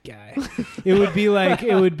fat guy? it would be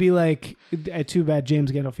like. Too bad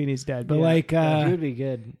James Gandolfini's dead, but like, Yeah, he would be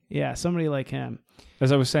good. yeah, somebody like him.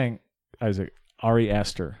 As I was saying, Isaac, Ari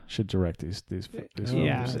Aster should direct these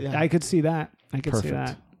Yeah, films. Yeah. I could see that. I could see Perfect.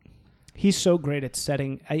 that. He's so great at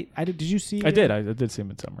setting. Did you see? I did see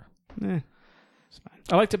Midsummer. Eh.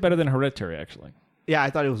 I liked it better than Hereditary, actually. Yeah, I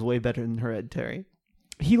thought it was way better than Hereditary.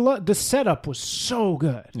 The setup was so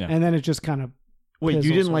good, Yeah. and then it just kind of Wait, you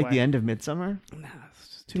Fizzles didn't like away. the end of Midsummer?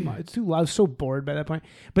 it's too much. It's too loud. I was so bored by that point.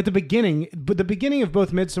 But the beginning of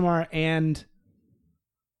both Midsommar and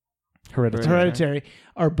Hereditary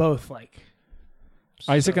are both like.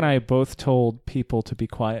 Isaac and I both told people to be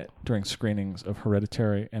quiet during screenings of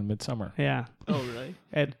Hereditary and Midsummer. Yeah, Oh, really?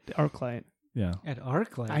 at ArcLight. Yeah. At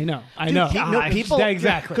ArcLight. I know. people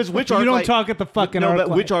exactly. because which you don't ArcLight- talk at the fucking no, but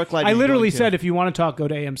ArcLight. which ArcLight? I are you literally going to? said if you want to talk, go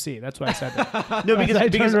to AMC. That's why I said that. No, because I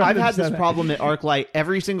turned around I've and had this said it. problem at ArcLight.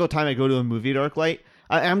 Every single time I go to a movie at ArcLight,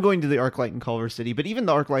 I'm going to the ArcLight in Culver City, but even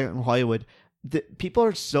the ArcLight in Hollywood, people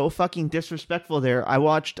are so fucking disrespectful there. I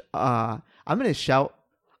watched. I'm gonna shout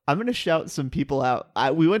some people out.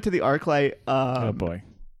 We went to the ArcLight. Oh boy.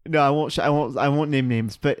 No, I won't name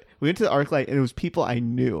names, but we went to the ArcLight and it was people I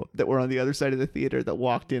knew that were on the other side of the theater that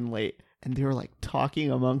walked in late. And they were like talking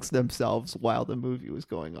amongst themselves while the movie was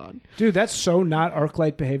going on. Dude, that's so not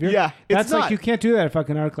ArcLight behavior. Yeah, it's that's like not. you can't do that at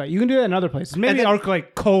fucking ArcLight. You can do that in other places. Maybe then-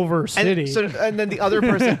 ArcLight Culver City. And then the other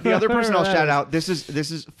person I'll shout out. This is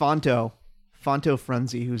Fonto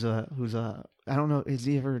Frunzi, who's a I don't know. Has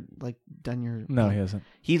he ever like done your? No, he hasn't.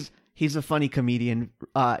 He's a funny comedian.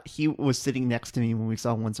 He was sitting next to me when we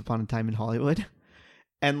saw Once Upon a Time in Hollywood,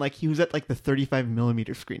 and like he was at like the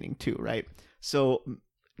 35mm screening too, right? So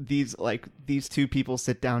these two people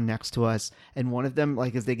sit down next to us, and one of them,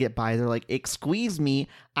 like as they get by, they're like, "Excuse me,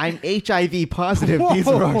 I'm HIV positive." These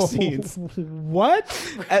are our seats.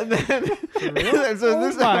 What? And then so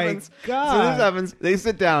this happens. God. So this happens. They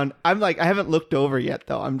sit down. I'm like, I haven't looked over yet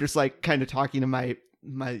though. I'm just like kind of talking to my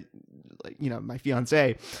my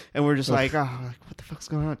fiance, and we're just like, oh, what the fuck's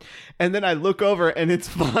going on? And then I look over, and it's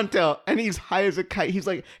Fonto, and he's high as a kite. He's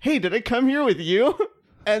like, "Hey, did I come here with you?"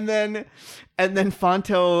 And then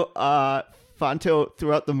Fonto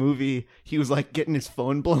throughout the movie, he was like getting his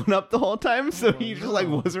phone blown up the whole time, so he just like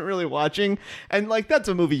wasn't really watching. And like that's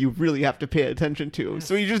a movie you really have to pay attention to.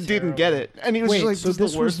 So he just didn't get it, and he was Wait, just like, so "This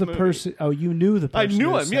this is the was worst the movie." person. Oh, you knew the I person.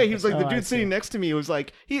 knew who him. Yeah, he was like the I dude see. sitting next to me. Was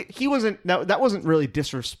like he wasn't. That wasn't really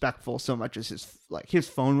disrespectful so much as his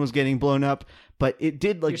phone was getting blown up, but it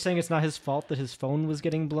did like. You're saying it's not his fault that his phone was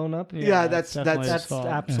getting blown up? Yeah, that's definitely That's his fault.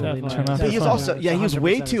 absolutely Yeah. not. But But he's also It's he was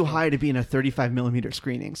way 100% too his fault. high to be in a 35mm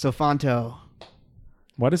screening. So Fonto.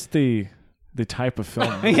 What is the type of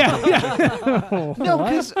film? No,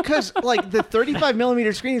 because like the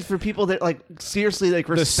 35mm screen is for people that like seriously like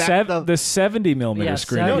the respect the 70mm Yeah,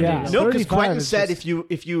 screen. 70. Yeah. No, because 35 Quentin is said just-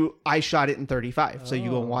 if you I shot it in 35, so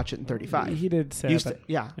you go and watch it in 35. He did say You that. said-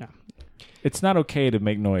 yeah. It's not okay to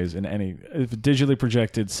make noise in any digitally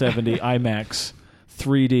projected 70 IMAX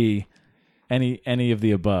 3D any of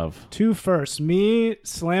the above. Two firsts. Me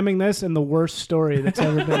slamming this and the worst story that's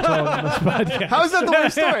ever been told on this podcast. How is that the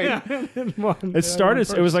worst story? It started.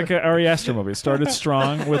 It was like an Ari Aster movie. It started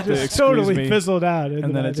strong with the It's excuse totally me, fizzled out.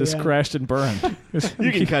 and then it just crashed and burned.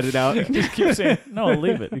 You can cut it out. Just keep saying no.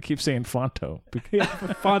 Leave it. You keep saying Fonto.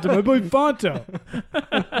 Fonto, my boy Fonto.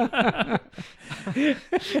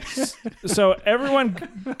 So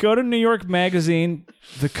everyone, go to New York Magazine,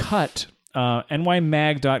 The Cut,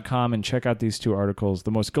 nymag.com, and check out these two articles.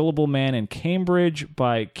 The Most Gullible Man in Cambridge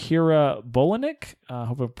by Kira Bolanik. I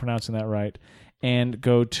hope I'm pronouncing that right. And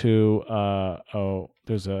go to,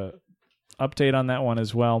 there's a update on that one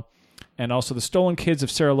as well. And also The Stolen Kids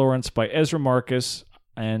of Sarah Lawrence by Ezra Marcus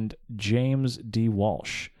and James D.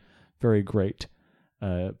 Walsh. Very great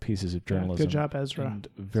pieces of journalism. Good job, Ezra. And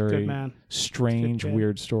very good man. strange, Good kid.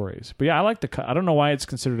 weird stories. But yeah, I like The Cut. I don't know why it's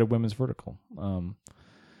considered a women's vertical.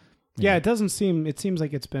 Yeah, it doesn't seem. It seems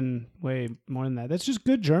like it's been way more than that. That's just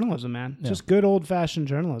good journalism, man. Yeah. Just good old fashioned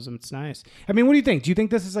journalism. It's nice. I mean, what do you think? Do you think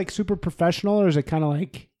this is like super professional, or is it kind of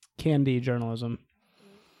like candy journalism?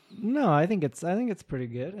 No, I think it's pretty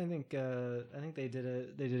good. I think they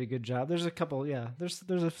did a good job. There's a couple, There's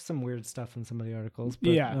some weird stuff in some of the articles.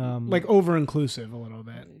 But, Yeah, like over inclusive a little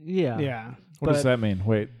bit. yeah. Yeah. What does that mean?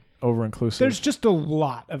 Wait, over inclusive? There's just a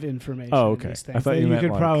lot of information. Oh, in okay. these I things thought that you you meant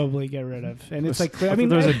could like- probably get rid of, and it's like I I thought mean,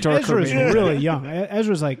 there was a darker Ezra's meaning. really young.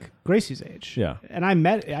 Ezra's like Gracie's age. Yeah. and I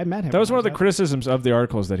met him. That was one of the criticisms. criticisms of the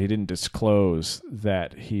articles, that he didn't disclose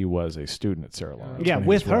that he was a student at Sarah Lawrence. Yeah, when he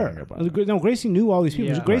with was writing her. about it. No, Gracie knew all these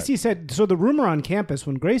people. Yeah. Gracie said, so the rumor on campus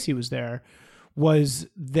when Gracie was there was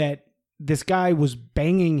that this guy was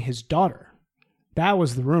banging his daughter. That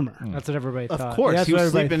was the rumor. That's what everybody thought. Of course, That's he what was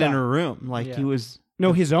everybody sleeping in thought. her room. Like Yeah. he was.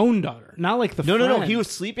 No, his own daughter, not like the No, friend. he was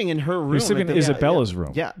sleeping in her room. He was sleeping at in the- Isabella's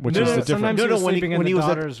room. Yeah. which No, is no, the no, difference. sometimes No, he no, was when he- sleeping in when the he was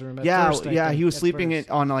at- daughter's room. At Yeah, first, I yeah, think, he was at sleeping first.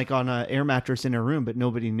 on an air mattress in her room, but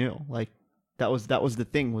nobody knew. Like that was the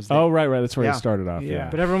thing. Was that, Oh, right. That's where Yeah. it started off. Yeah. Yeah.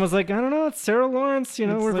 But everyone was like, I don't know, it's Sarah Lawrence. You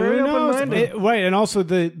know, It's we're like, very who knows? open-minded. Right, and also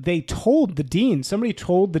they told the dean. Somebody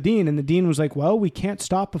told the dean, and the dean was like, "Well, we can't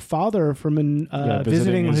stop a father from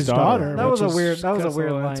visiting his daughter." That was which a is- weird- that was a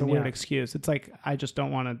weird That's a line, weird yeah. excuse. It's like I just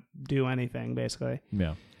don't want to do anything, basically.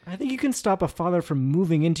 Yeah. I think you can stop a father from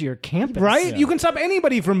moving into your campus. Right? You can stop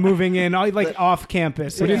anybody from moving in, like off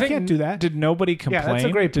campus. What do you you think? can't do that. Did nobody complain? that's a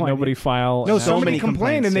great Did point. nobody file? No, an so action? many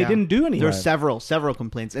complained and they didn't do anything. There were several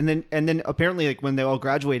complaints, and then apparently, like when they all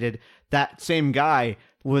graduated, that same guy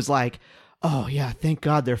was like, "Oh yeah, thank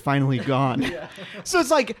God they're finally gone." So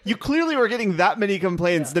it's like you clearly were getting that many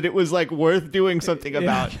complaints that it was like worth doing something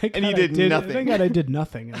about, thank and you God I did nothing. Thank God I did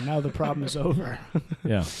nothing, and now the problem is over.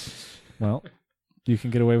 Yeah. Well, you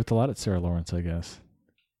can get away with a lot at Sarah Lawrence, I guess.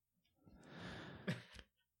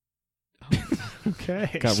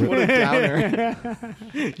 Okay. Got What a downer.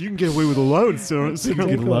 You can get away with a load, so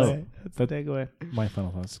Get low. Takeaway. That's the takeaway. My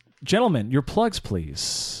final thoughts. Gentlemen, your plugs,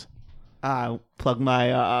 please. plug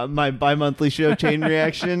my my bi-monthly show Chain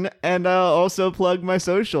Reaction, and also plug my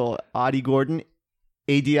social, Adi Gordon,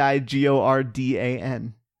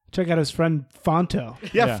 ADIGORDAN. Check out his friend Fonto.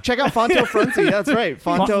 Yeah, check out Fonto Fronti. That's right,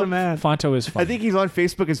 Fonto Fonto. man. Fonto is fun. I think he's on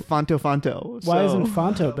Facebook as Fonto. Why so- hasn't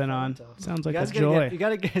Fonto been on? Sounds like a joy. You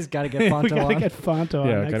guys gotta get We Fonto gotta on. get Fonto on.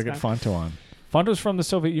 yeah, next gotta get time. Fonto on. Fonto's from the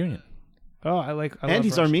Soviet Union. Oh, I love And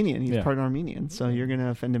he's Russians. Armenian. He's Yeah. part Armenian, so you're gonna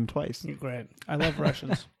offend him twice. Great. I love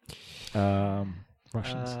Russians.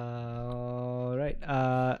 Russians. All right.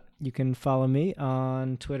 You can follow me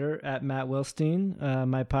on Twitter at Matt Wilstein.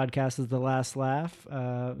 My podcast is The Last Laugh.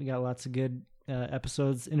 We got lots of good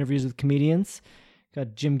episodes, interviews with comedians.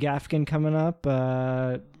 Got Jim Gaffigan coming up.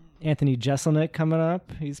 Anthony Jeselnik coming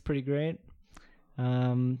up. He's pretty great.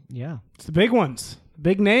 Yeah. It's the big ones.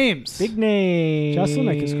 Big names. Big names.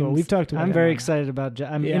 Jeselnik is cool. We've talked about I'm him very on- excited about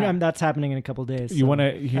Yeah. that's happening in a couple days. You so- want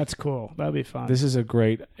to? That's cool. That'll be fun. This is a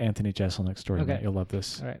great Anthony Jeselnik story. Okay. Matt. You'll love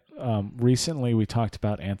this. All right. Recently, we talked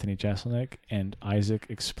about Anthony Jeselnik, and Isaac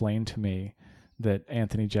explained to me that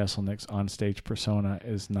Anthony Jeselnik's onstage persona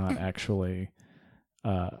is not actually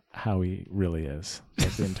how he really is.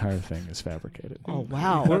 Like the entire thing is fabricated. Oh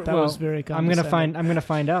wow! that was very I'm gonna find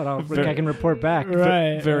out. I can report back.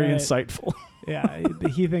 Right. Very right. insightful. Yeah,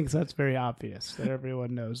 he thinks that's very obvious that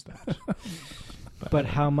everyone knows that. But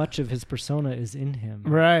how much of his persona is in him?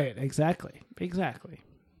 Right. Exactly.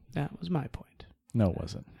 That was my point. No, it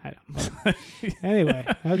wasn't. I don't. Anyway,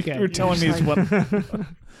 okay. You were telling me his one.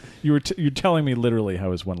 You're telling me literally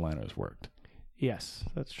how his one-liners worked. Yes,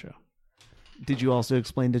 that's true. Did you also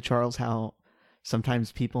explain to Charles how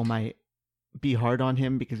sometimes people might be hard on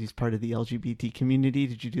him because he's part of the LGBT community?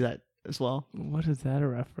 Did you do that as well? What is that a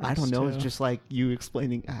reference? I don't know. to? It's just like you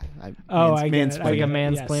explaining. I get it. mansplaining. Like a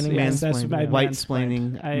mansplaining? Yes, that's what I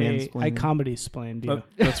White-splaining, I mansplaining. comedy splained you.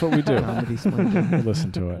 That's what we do. Comedy splaining. We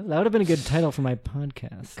listen to it. That would have been a good title for my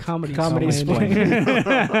podcast. Comedy Splaining.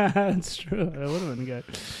 That's true. That would have been good.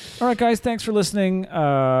 All right, guys. Thanks for listening.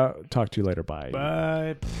 Talk to you later. Bye.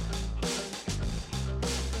 Bye.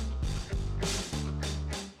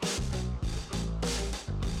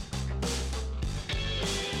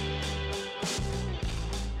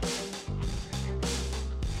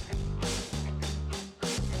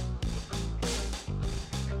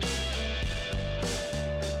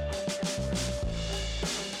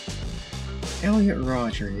 Elliot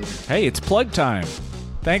Roger here. Hey, it's plug time.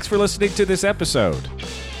 Thanks for listening to this episode.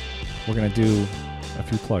 We're going to do a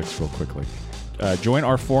few plugs real quickly. Join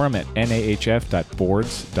our forum at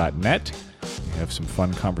nahf.boards.net. We have some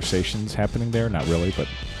fun conversations happening there. Not really, but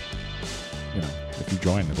you know, if you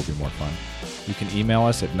join, it'll be more fun. You can email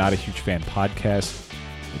us at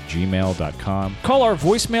notahugefanpodcast@gmail.com. Call our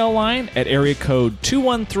voicemail line at area code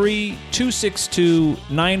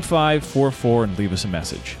 213-262-9544 and leave us a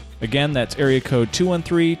message. Again, that's area code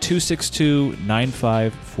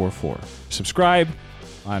 213-262-9544. Subscribe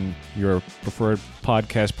on your preferred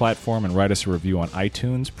podcast platform and write us a review on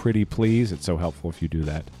iTunes. Pretty please. It's so helpful if you do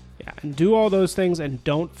that. Yeah, and do all those things and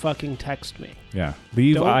don't fucking text me. Yeah.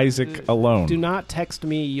 Leave Don't- Isaac alone. Do not text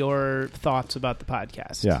me your thoughts about the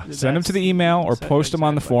podcast. Yeah. Send them to the email or post them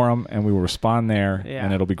on the exactly. forum and we will respond there Yeah.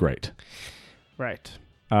 and it'll be great. Right.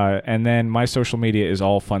 And then my social media is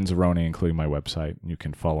all Funzaroni, including my website. You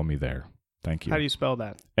can follow me there. Thank you. How do you spell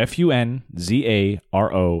that? FUNZARONI.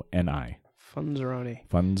 Funzaroni.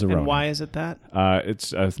 Funzaroni. And why is it that?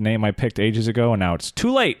 It's a name I picked ages ago, and now it's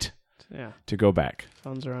too late Yeah. to go back.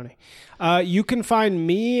 Funzaroni. You can find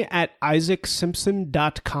me at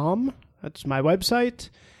IsaacSimpson.com. That's my website.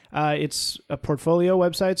 It's a portfolio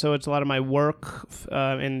website, so it's a lot of my work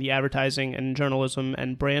in the advertising and journalism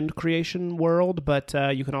and brand creation world, but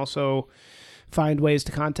you can also find ways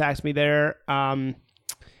to contact me there.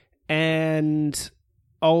 And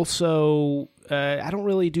also, I don't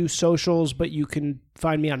really do socials, but you can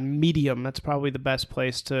find me on Medium. That's probably the best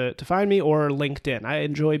place to find me, or LinkedIn. I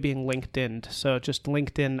enjoy being LinkedIn'd, so just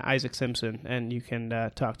LinkedIn Isaac Simpson, and you can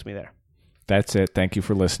talk to me there. That's it. Thank you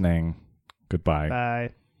for listening. Goodbye. Bye.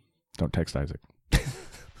 Don't text Isaac.